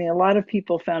 15, I mean, a lot of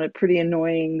people found it pretty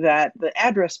annoying that the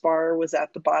address bar was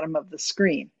at the bottom of the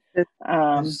screen.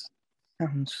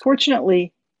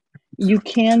 Fortunately, you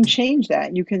can change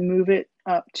that. You can move it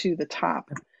up to the top.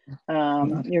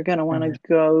 You're going to want to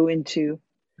go into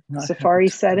Safari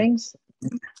settings.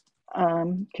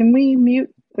 Can we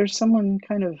mute? There's someone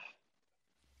kind of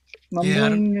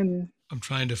mumbling. And I'm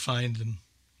trying to find them.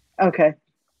 Okay.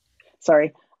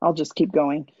 Sorry. I'll just keep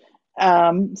going.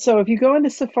 So if you go into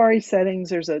Safari settings,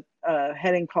 there's a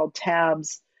heading called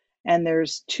tabs, and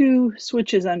there's 2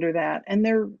 switches under that, and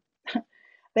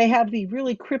they have the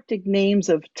really cryptic names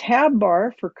of tab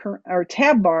bar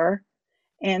tab bar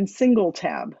and single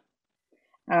tab.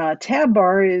 Tab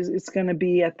bar is going to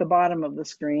be at the bottom of the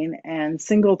screen, and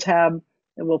single tab,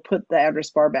 it will put the address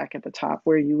bar back at the top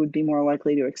where you would be more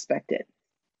likely to expect it.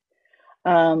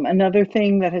 Another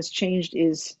thing that has changed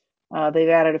is they've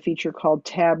added a feature called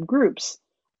tab groups,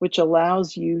 which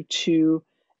allows you to,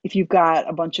 if you've got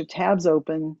a bunch of tabs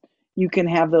open, you can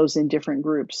have those in different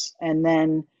groups. And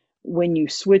then when you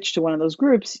switch to one of those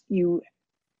groups, you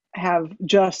have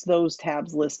just those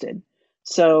tabs listed.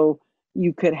 So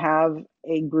you could have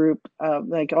a group of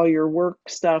like all your work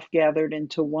stuff gathered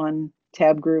into one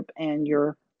tab group and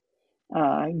your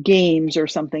games or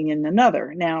something in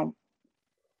another. Now,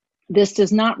 this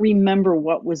does not remember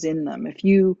what was in them. If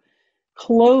you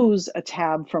close a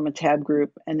tab from a tab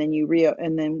group and then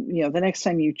the next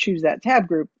time you choose that tab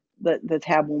group, the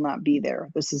tab will not be there.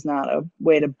 This is not a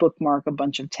way to bookmark a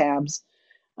bunch of tabs,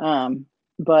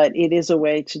 but it is a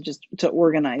way to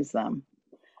organize them.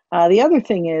 The other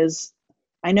thing is,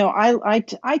 I know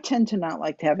I tend to not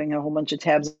like having a whole bunch of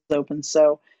tabs open.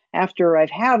 So after I've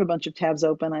had a bunch of tabs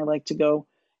open, I like to go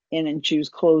in and choose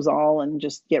close all and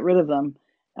just get rid of them.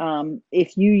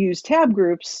 If you use tab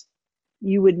groups,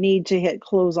 you would need to hit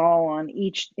close all on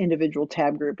each individual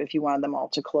tab group if you wanted them all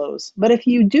to close. But if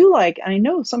you do like, I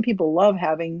know some people love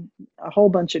having a whole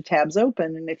bunch of tabs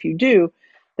open, and if you do,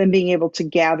 then being able to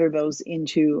gather those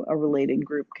into a related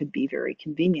group could be very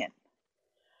convenient.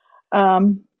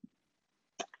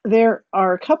 There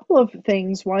are a couple of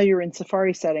things while you're in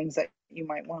Safari settings that you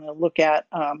might want to look at.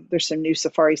 There's some new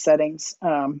Safari settings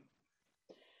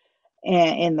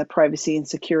in the privacy and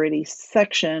security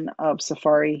section of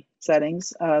Safari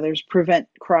settings. There's prevent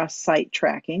cross-site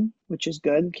tracking, which is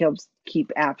good. It helps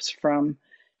keep apps from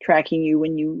tracking you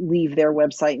when you leave their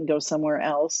website and go somewhere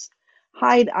else.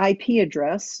 Hide IP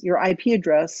address. Your IP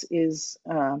address is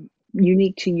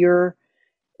unique to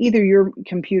either your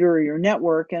computer or your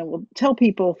network, and it will tell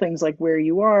people things like where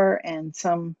you are, and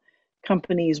some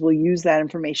companies will use that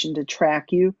information to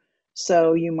track you.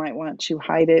 So you might want to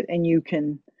hide it, and you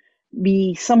can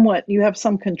you have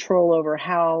some control over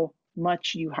how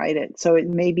much you hide it. So it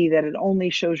may be that it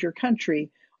only shows your country,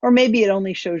 or maybe it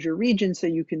only shows your region, so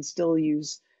you can still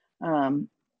use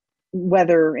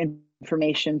weather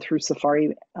information through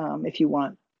Safari if you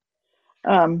want.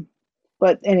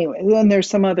 But anyway, then there's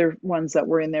some other ones that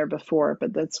were in there before,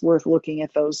 but that's worth looking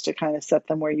at those to kind of set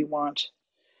them where you want.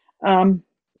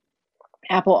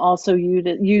 Apple also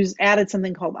added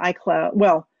something called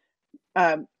iCloud,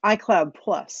 iCloud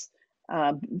Plus.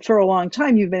 For a long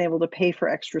time, you've been able to pay for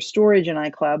extra storage in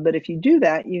iCloud, but if you do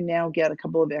that, you now get a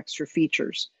couple of extra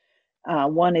features.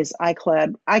 One is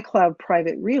iCloud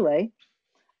Private Relay,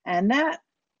 and that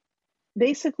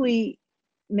basically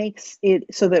makes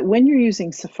it so that when you're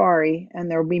using Safari,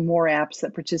 and there will be more apps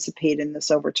that participate in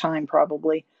this over time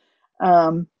probably,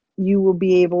 you will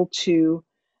be able to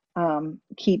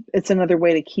it's another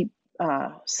way to keep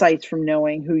sites from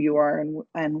knowing who you are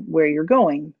and where you're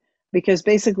going. Because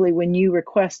basically when you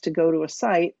request to go to a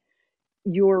site,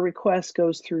 your request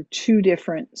goes through two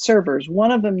different servers.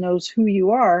 One of them knows who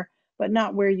you are, but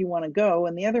not where you want to go.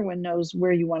 And the other one knows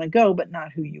where you want to go, but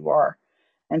not who you are.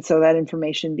 And so that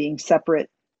information being separate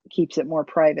keeps it more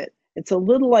private. It's a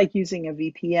little like using a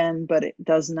VPN, but it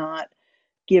does not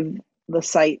give the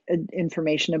site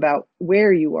information about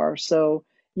where you are. So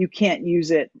you can't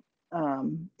use it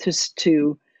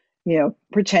to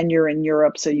pretend you're in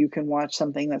Europe so you can watch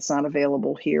something that's not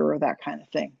available here or that kind of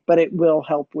thing. But it will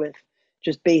help with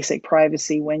just basic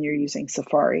privacy when you're using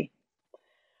Safari.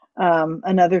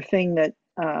 Another thing that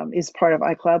is part of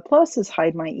iCloud Plus is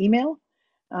Hide My Email,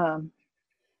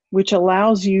 which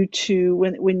allows you to,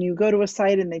 when you go to a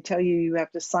site and they tell you you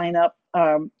have to sign up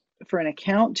for an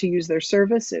account to use their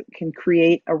service, it can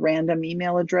create a random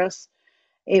email address.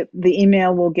 The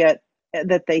email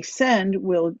that they send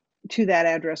to that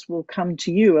address will come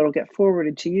to you. It'll get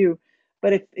forwarded to you.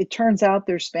 But if it turns out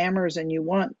they're spammers and you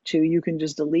want to, you can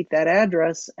just delete that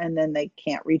address and then they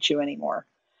can't reach you anymore.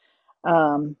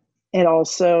 It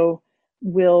also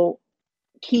will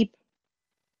keep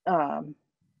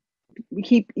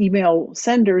email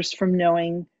senders from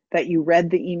knowing that you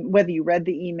read whether you read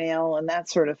the email and that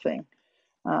sort of thing,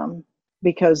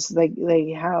 because they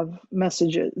have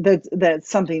messages that's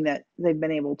something that they've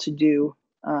been able to do.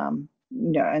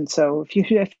 And so if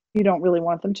you don't really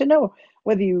want them to know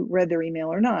whether you read their email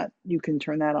or not, you can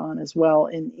turn that on as well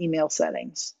in email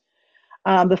settings.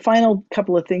 The final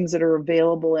couple of things that are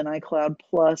available in iCloud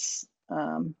Plus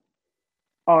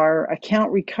are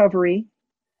account recovery,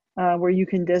 where you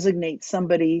can designate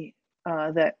somebody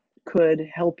that could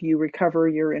help you recover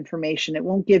your information. It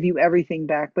won't give you everything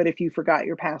back, but if you forgot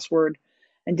your password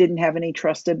and didn't have any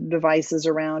trusted devices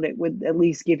around, it would at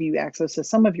least give you access to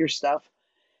some of your stuff.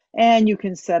 And you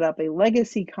can set up a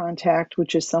legacy contact,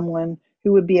 which is someone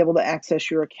who would be able to access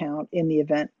your account in the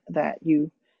event that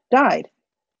you died.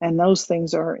 And those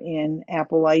things are in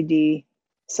Apple ID,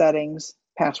 settings,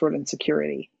 password, and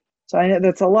security. So I know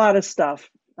that's a lot of stuff.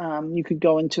 You could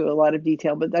go into a lot of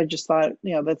detail, but I just thought,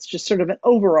 that's just sort of an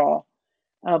overall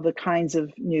of the kinds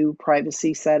of new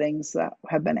privacy settings that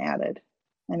have been added.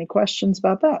 Any questions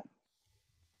about that?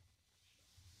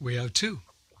 We have two.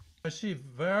 I see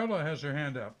Viola has her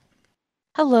hand up.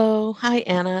 Hello. Hi,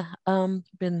 Anna.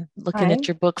 Been looking at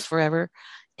your books forever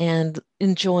and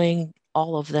enjoying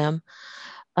all of them.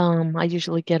 I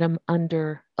usually get them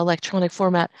under electronic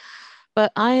format,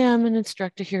 but I am an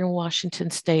instructor here in Washington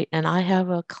State, and I have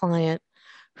a client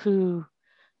who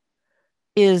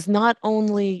is not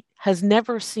only has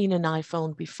never seen an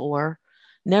iPhone before,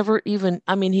 never even,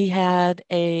 I mean, he had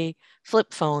a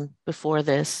flip phone before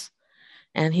this,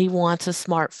 and he wants a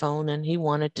smartphone and he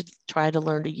wanted to try to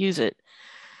learn to use it.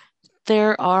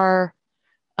 There are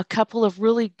a couple of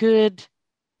really good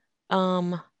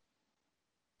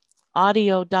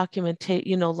audio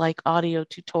documentation, like audio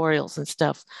tutorials and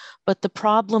stuff. But the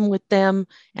problem with them,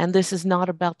 and this is not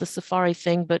about the Safari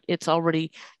thing, but it's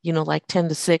already, like 10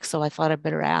 to 6, so I thought I'd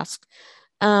better ask.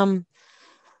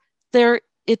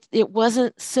 It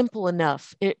wasn't simple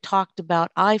enough. It talked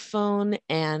about iPhone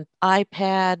and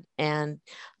iPad and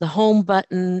the home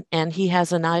button, and he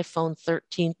has an iPhone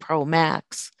 13 Pro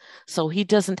Max, so he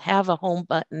doesn't have a home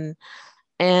button.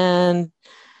 And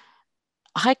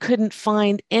I couldn't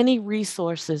find any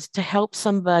resources to help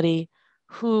somebody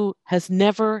who has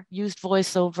never used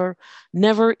VoiceOver,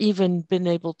 never even been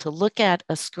able to look at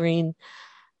a screen,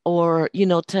 or,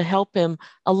 to help him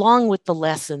along with the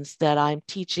lessons that I'm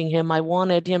teaching him. I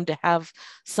wanted him to have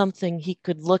something he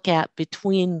could look at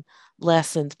between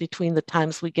lessons, between the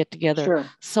times we get together, Sure.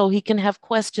 so he can have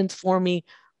questions for me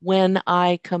when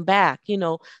I come back,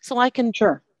 so I can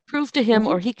Sure. prove to him, Mhm.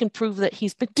 or he can prove that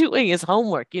he's been doing his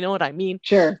homework. You know what I mean?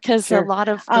 Sure. Because Sure. a lot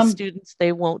of the students,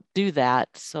 they won't do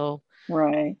that. So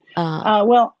Right.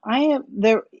 Well,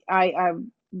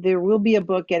 there will be a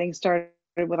book getting started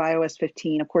with iOS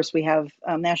 15. Of course, we have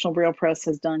National Braille Press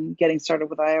has done getting started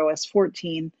with iOS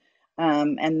 14,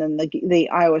 and then the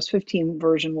iOS 15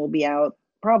 version will be out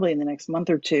probably in the next month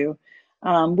or two,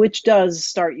 which does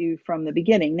start you from the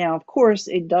beginning. Now, of course,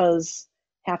 it does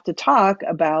have to talk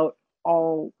about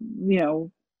all, the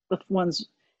ones,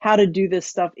 how to do this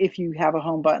stuff if you have a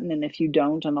home button and if you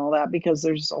don't, and all that, because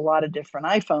there's a lot of different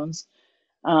iPhones.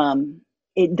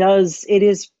 It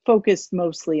is focused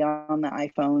mostly on the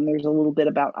iPhone. There's a little bit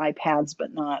about iPads,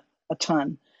 but not a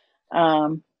ton.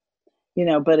 But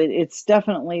it's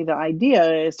definitely, the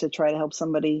idea is to try to help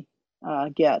somebody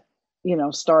get,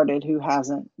 started who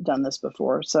hasn't done this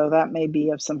before. So that may be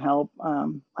of some help.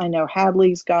 I know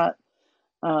Hadley's got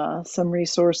some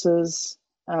resources.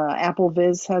 Apple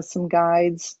Viz has some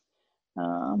guides.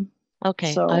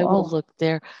 okay, So I will look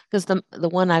there, because the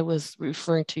one I was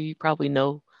referring to, you probably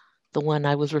know the one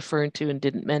I was referring to and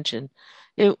didn't mention.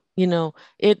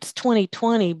 It's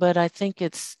 2020, but I think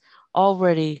it's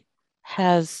already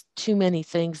has too many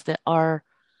things that are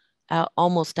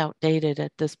almost outdated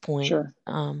at this point. Sure.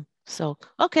 So,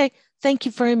 okay, thank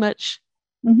you very much.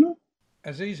 Mm-hmm.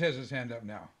 Aziz has his hand up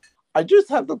now. I just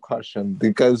have a question,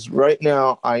 because right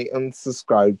now I am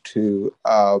subscribed to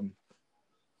Apple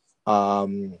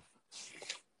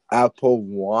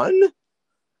One,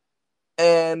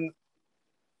 and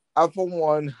Apple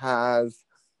One has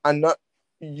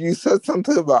you said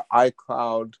something about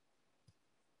iCloud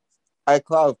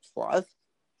Plus.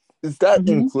 Is that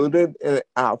included in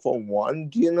Apple One?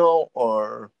 Do you know,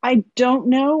 or I don't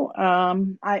know.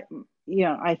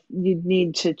 You'd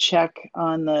need to check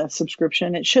on the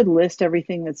subscription. It should list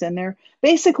everything that's in there.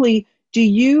 Basically, do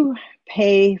you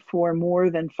pay for more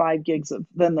than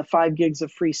the 5 gigs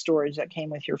of free storage that came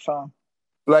with your phone?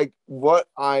 Like, what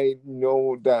I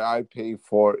know that I pay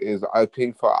for is I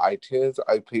pay for iTunes,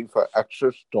 I pay for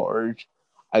extra storage,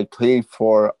 I pay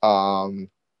for iTunes,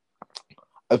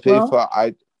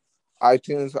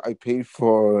 I pay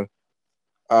for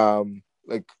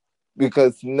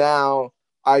because now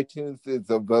iTunes is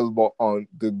available on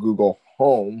the Google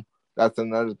Home. That's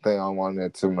another thing I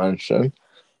wanted to mention.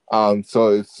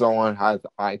 So if someone has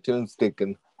iTunes, they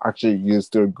can actually use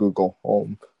their Google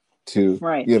Home to,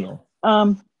 right.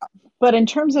 But in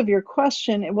terms of your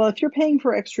question, well, if you're paying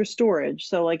for extra storage,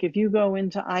 so like if you go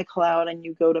into iCloud and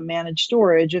you go to manage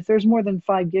storage, if there's more than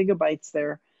 5 gigabytes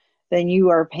there, then you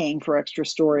are paying for extra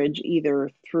storage either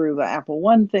through the Apple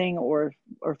One thing or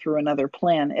through another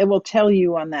plan. It will tell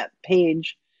you on that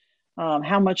page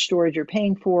how much storage you're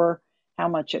paying for, how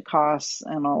much it costs,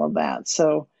 and all of that.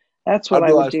 So that's what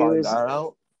I would do is,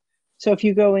 so if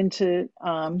you go into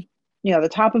the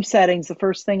top of settings, the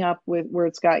first thing up with where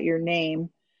it's got your name,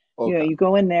 you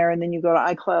go in there and then you go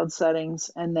to iCloud settings,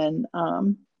 and then I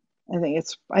think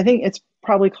it's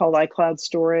probably called iCloud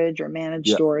storage or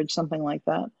manage storage, something like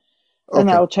that. And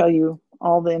that will tell you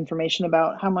all the information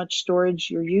about how much storage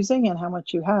you're using and how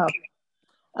much you have.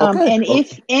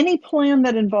 If any plan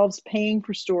that involves paying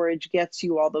for storage gets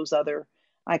you all those other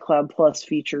iCloud Plus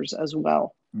features as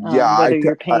well. Whether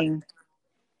you're paying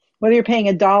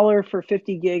 $1 for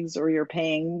 50 gigs or you're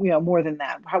paying more than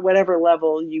that, whatever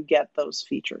level, you get those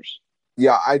features.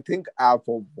 Yeah, I think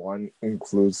Apple One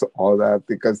includes all that,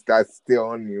 because that's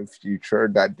still a new feature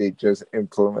that they just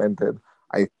implemented.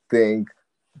 I think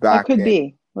that could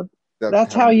be.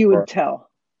 That's how you would tell.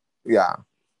 Yeah.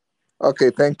 Okay,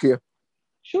 thank you.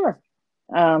 Sure.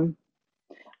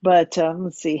 But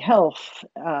let's see, health.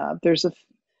 There's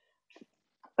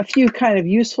a few kind of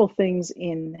useful things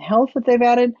in health that they've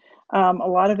added. A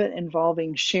lot of it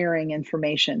involving sharing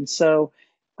information. So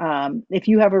if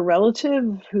you have a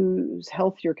relative whose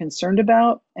health you're concerned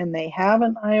about and they have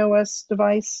an iOS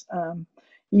device,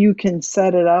 you can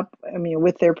set it up, I mean,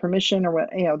 with their permission or what,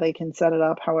 they can set it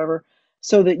up, however,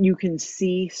 so that you can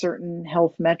see certain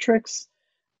health metrics.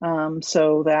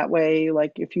 So that way,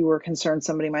 like if you were concerned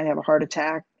somebody might have a heart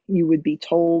attack, you would be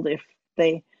told if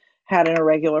they had an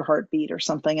irregular heartbeat or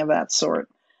something of that sort.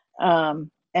 And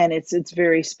it's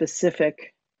very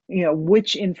specific,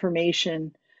 which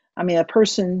information, I mean, a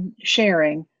person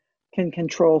sharing can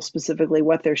control specifically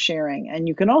what they're sharing. And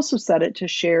you can also set it to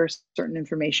share certain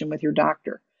information with your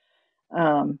doctor.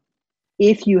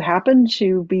 If you happen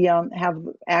to have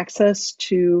access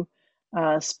to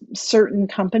certain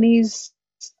companies,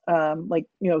 like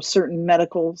certain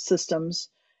medical systems,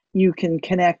 you can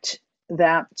connect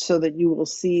that so that you will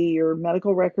see your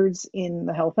medical records in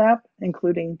the health app,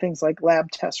 including things like lab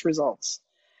test results.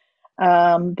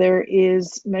 There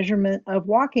is measurement of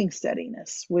walking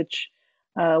steadiness, which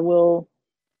will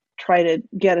try to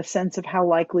get a sense of how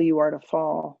likely you are to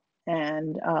fall.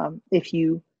 And if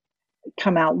you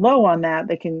come out low on that,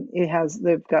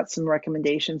 they've got some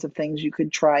recommendations of things you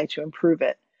could try to improve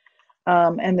it.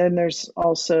 And then there's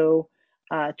also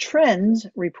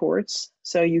trend reports.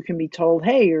 So you can be told,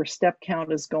 hey, your step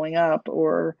count is going up,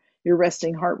 or your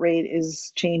resting heart rate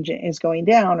is going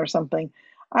down, or something.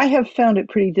 I have found it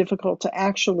pretty difficult to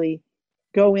actually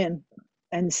go in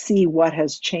and see what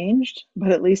has changed,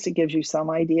 but at least it gives you some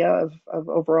idea of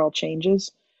overall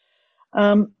changes.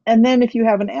 And then if you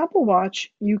have an Apple Watch,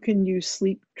 you can use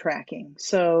sleep tracking.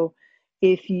 So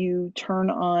if you turn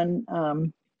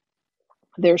on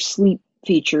their sleep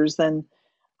features, then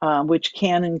which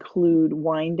can include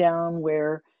wind down,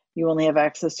 where you only have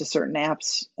access to certain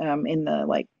apps in the,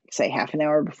 like, say, half an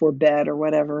hour before bed or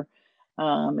whatever.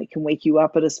 It can wake you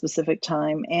up at a specific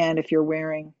time. And if you're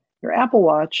wearing your Apple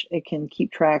Watch, it can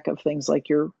keep track of things like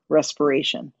your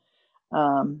respiration.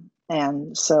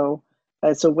 And so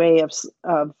it's a way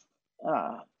of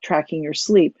tracking your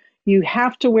sleep. You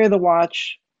have to wear the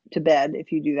watch to bed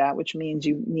if you do that, which means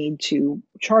you need to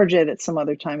charge it at some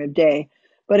other time of day.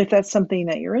 But if that's something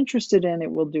that you're interested in, it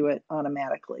will do it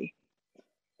automatically.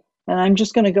 And I'm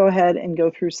just going to go ahead and go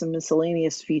through some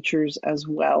miscellaneous features as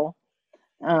well.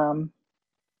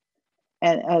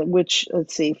 Which,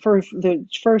 let's see, the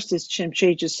first is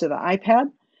changes to the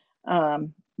iPad.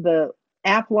 The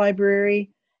app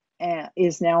library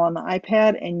is now on the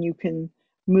iPad, and you can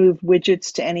move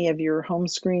widgets to any of your home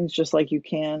screens just like you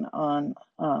can on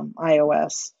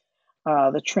iOS.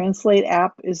 The Translate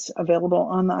app is available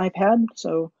on the iPad,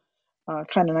 so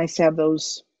kind of nice to have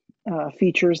those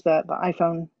features that the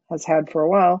iPhone has had for a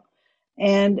while.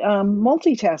 And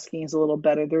multitasking is a little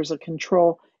better. There's a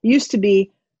control. It used to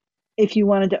be if you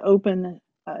wanted to open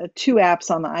two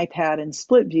apps on the iPad in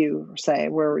split view, say,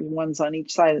 where one's on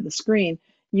each side of the screen,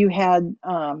 you had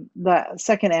the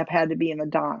second app had to be in the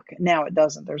dock. Now it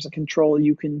doesn't. There's a control.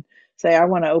 You can say, I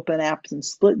want to open apps in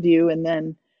split view, and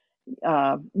then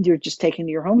you're just taken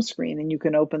to your home screen and you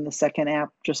can open the second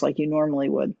app just like you normally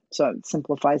would. So it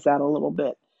simplifies that a little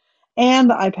bit. And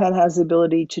the iPad has the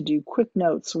ability to do quick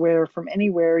notes, where from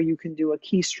anywhere you can do a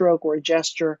keystroke or a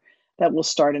gesture that will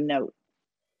start a note.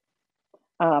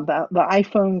 The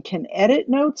iPhone can edit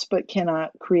notes but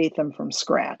cannot create them from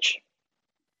scratch.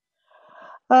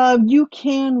 You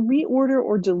can reorder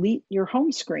or delete your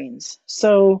home screens.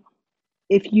 So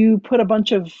if you put a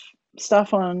bunch of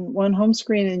stuff on one home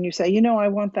screen and you say, I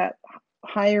want that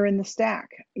higher in the stack,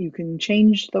 you can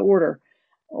change the order.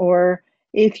 Or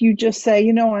if you just say,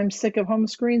 I'm sick of home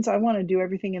screens, I want to do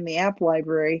everything in the app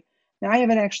library. Now, I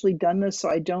haven't actually done this, so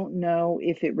I don't know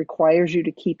if it requires you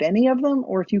to keep any of them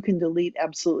or if you can delete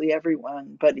absolutely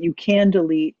everyone, but you can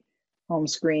delete home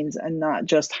screens and not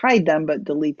just hide them, but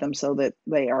delete them so that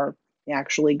they are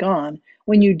actually gone.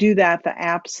 When you do that, the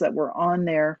apps that were on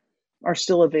there are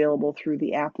still available through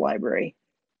the app library.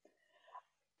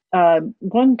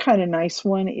 One kind of nice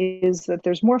one is that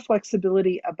there's more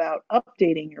flexibility about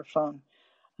updating your phone.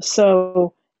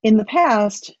 So in the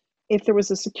past, if there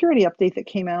was a security update that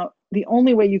came out, the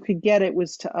only way you could get it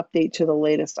was to update to the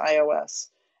latest iOS.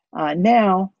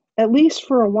 Now, at least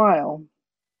for a while,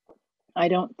 I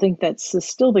don't think that's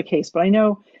still the case, but I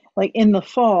know, like in the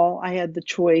fall, I had the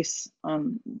choice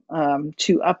to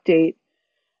update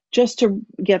just to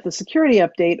get the security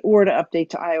update or to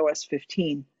update to iOS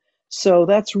 15. So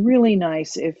that's really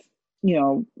nice if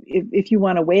you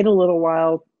want to wait a little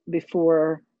while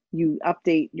before you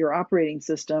update your operating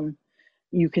system.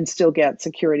 you can still get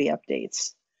security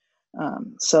updates.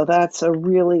 So that's a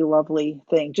really lovely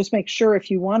thing. Just make sure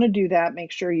if you want to do that,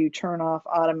 make sure you turn off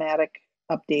automatic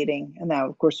updating. And that,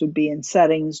 of course, would be in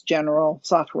settings, general,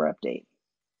 software update.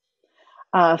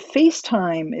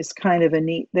 FaceTime is kind of a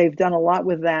neat, they've done a lot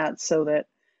with that so that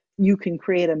you can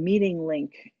create a meeting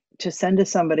link to send to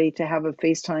somebody to have a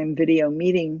FaceTime video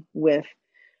meeting with.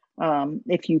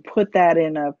 If you put that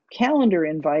in a calendar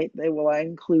invite, they will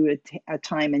include a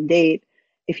time and date.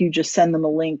 If you just send them a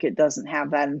link, it doesn't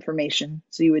have that information.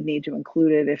 So you would need to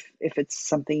include it if it's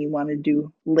something you want to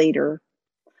do later.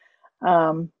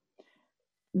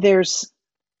 There's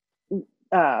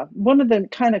one of the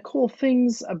kind of cool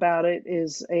things about it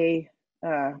is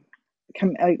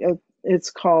it's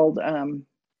called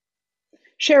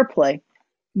SharePlay,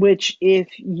 which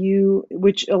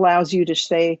allows you to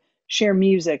say share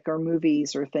music or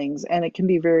movies or things, and it can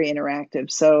be very interactive.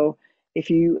 So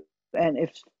if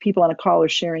people on a call are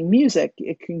sharing music,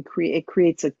 it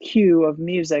creates a queue of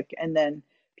music, and then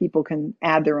people can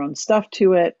add their own stuff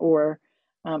to it, or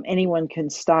anyone can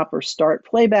stop or start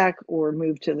playback or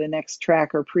move to the next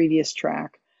track or previous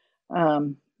track.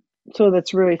 So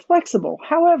that's really flexible.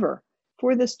 However,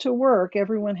 for this to work,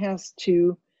 everyone has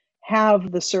to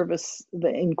have the service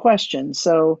in question.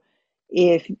 So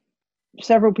if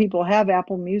several people have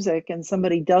Apple Music and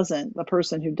somebody doesn't, the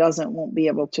person who doesn't won't be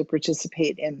able to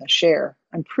participate in the share.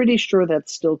 I'm pretty sure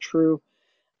that's still true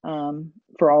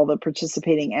for all the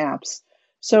participating apps.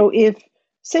 So if,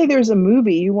 say there's a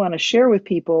movie you want to share with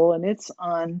people and it's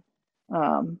on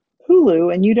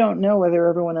Hulu and you don't know whether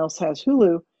everyone else has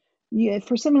Hulu,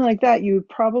 for something like that, you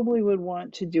probably would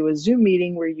want to do a Zoom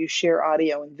meeting where you share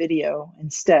audio and video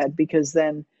instead, because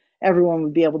then everyone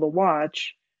would be able to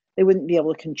watch. They wouldn't be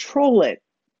able to control it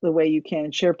the way you can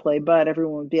in SharePlay, but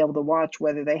everyone would be able to watch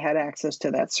whether they had access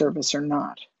to that service or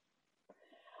not.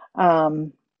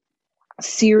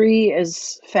 Siri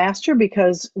is faster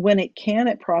because when it can,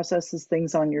 it processes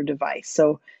things on your device.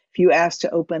 So if you ask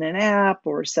to open an app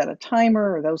or set a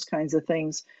timer or those kinds of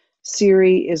things,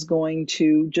 Siri is going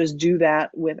to just do that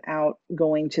without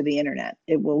going to the internet.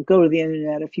 It will go to the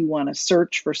internet if you want to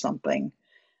search for something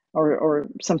or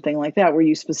something like that where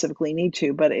you specifically need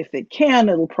to. But if it can,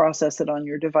 it'll process it on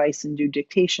your device and do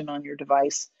dictation on your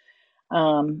device.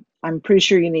 I'm pretty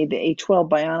sure you need the A12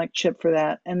 Bionic chip for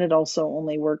that, and it also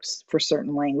only works for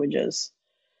certain languages.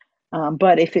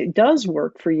 But if it does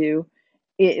work for you,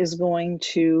 it is going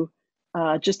to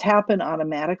just happen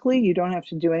automatically. You don't have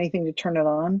to do anything to turn it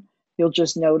on. You'll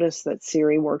just notice that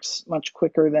Siri works much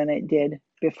quicker than it did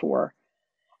before.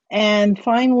 And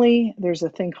finally, there's a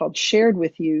thing called shared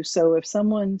with you. So if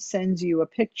someone sends you a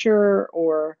picture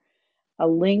or a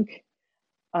link,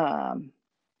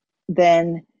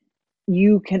 then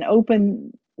you can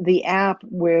open the app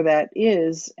where that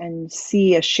is and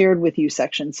see a shared with you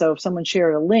section. So if someone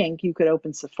shared a link, you could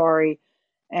open Safari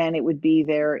and it would be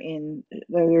there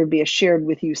would be a shared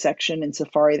with you section in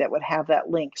Safari that would have that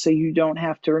link. So you don't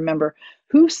have to remember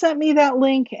who sent me that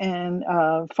link and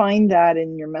find that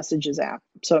in your Messages app.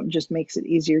 So it just makes it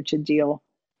easier to deal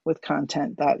with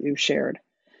content that you've shared.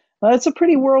 Well, it's a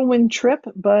pretty whirlwind trip,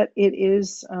 but it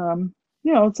is,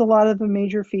 it's a lot of the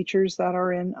major features that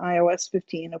are in iOS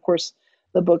 15. Of course,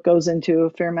 the book goes into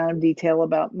a fair amount of detail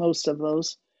about most of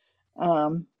those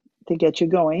to get you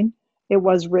going. It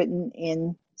was written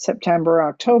in September,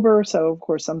 October, so of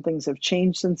course some things have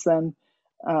changed since then.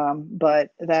 But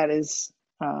that is,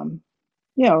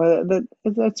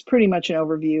 that's pretty much an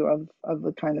overview of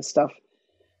the kind of stuff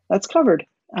that's covered.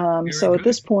 So at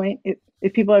this point,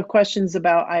 if people have questions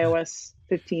about iOS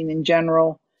 15 in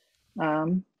general,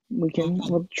 we'll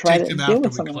try to deal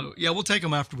with some of them. Yeah, we'll take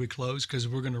them after we close because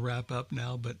we're going to wrap up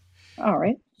now. But all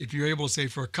right, if you're able to stay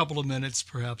for a couple of minutes,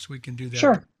 perhaps we can do that.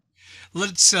 Sure.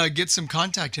 Let's get some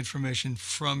contact information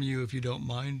from you, if you don't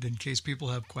mind, in case people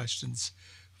have questions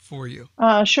for you.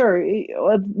 Sure.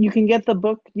 You can get the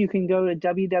book. You can go to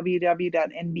www.nbp.org.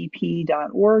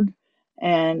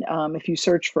 And if you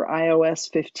search for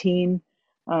iOS 15,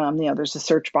 there's a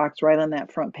search box right on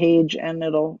that front page, and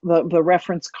the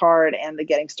reference card and the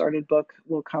Getting Started book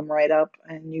will come right up,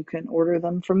 and you can order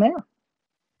them from there.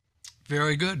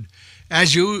 Very good.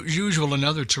 As usual,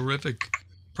 another terrific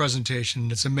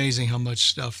presentation. It's amazing how much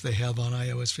stuff they have on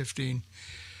iOS 15.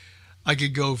 I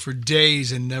could go for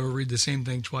days and never read the same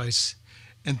thing twice.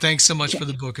 And thanks so much for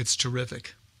the book. It's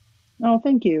terrific. Oh,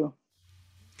 thank you.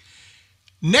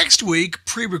 Next week,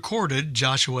 pre-recorded,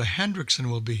 Joshua Hendrickson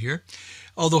will be here,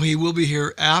 although he will be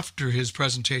here after his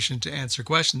presentation to answer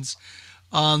questions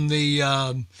on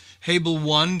the Hable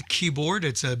One keyboard.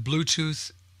 It's a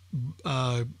Bluetooth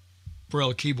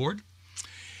Braille keyboard.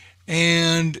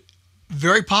 And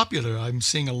very popular. I'm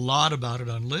seeing a lot about it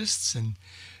on lists, and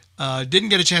didn't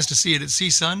get a chance to see it at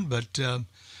CSUN,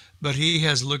 but he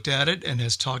has looked at it and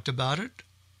has talked about it,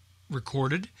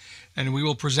 recorded, and we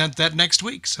will present that next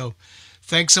week. So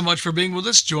thanks so much for being with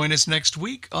us. Join us next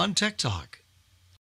week on Tech Talk.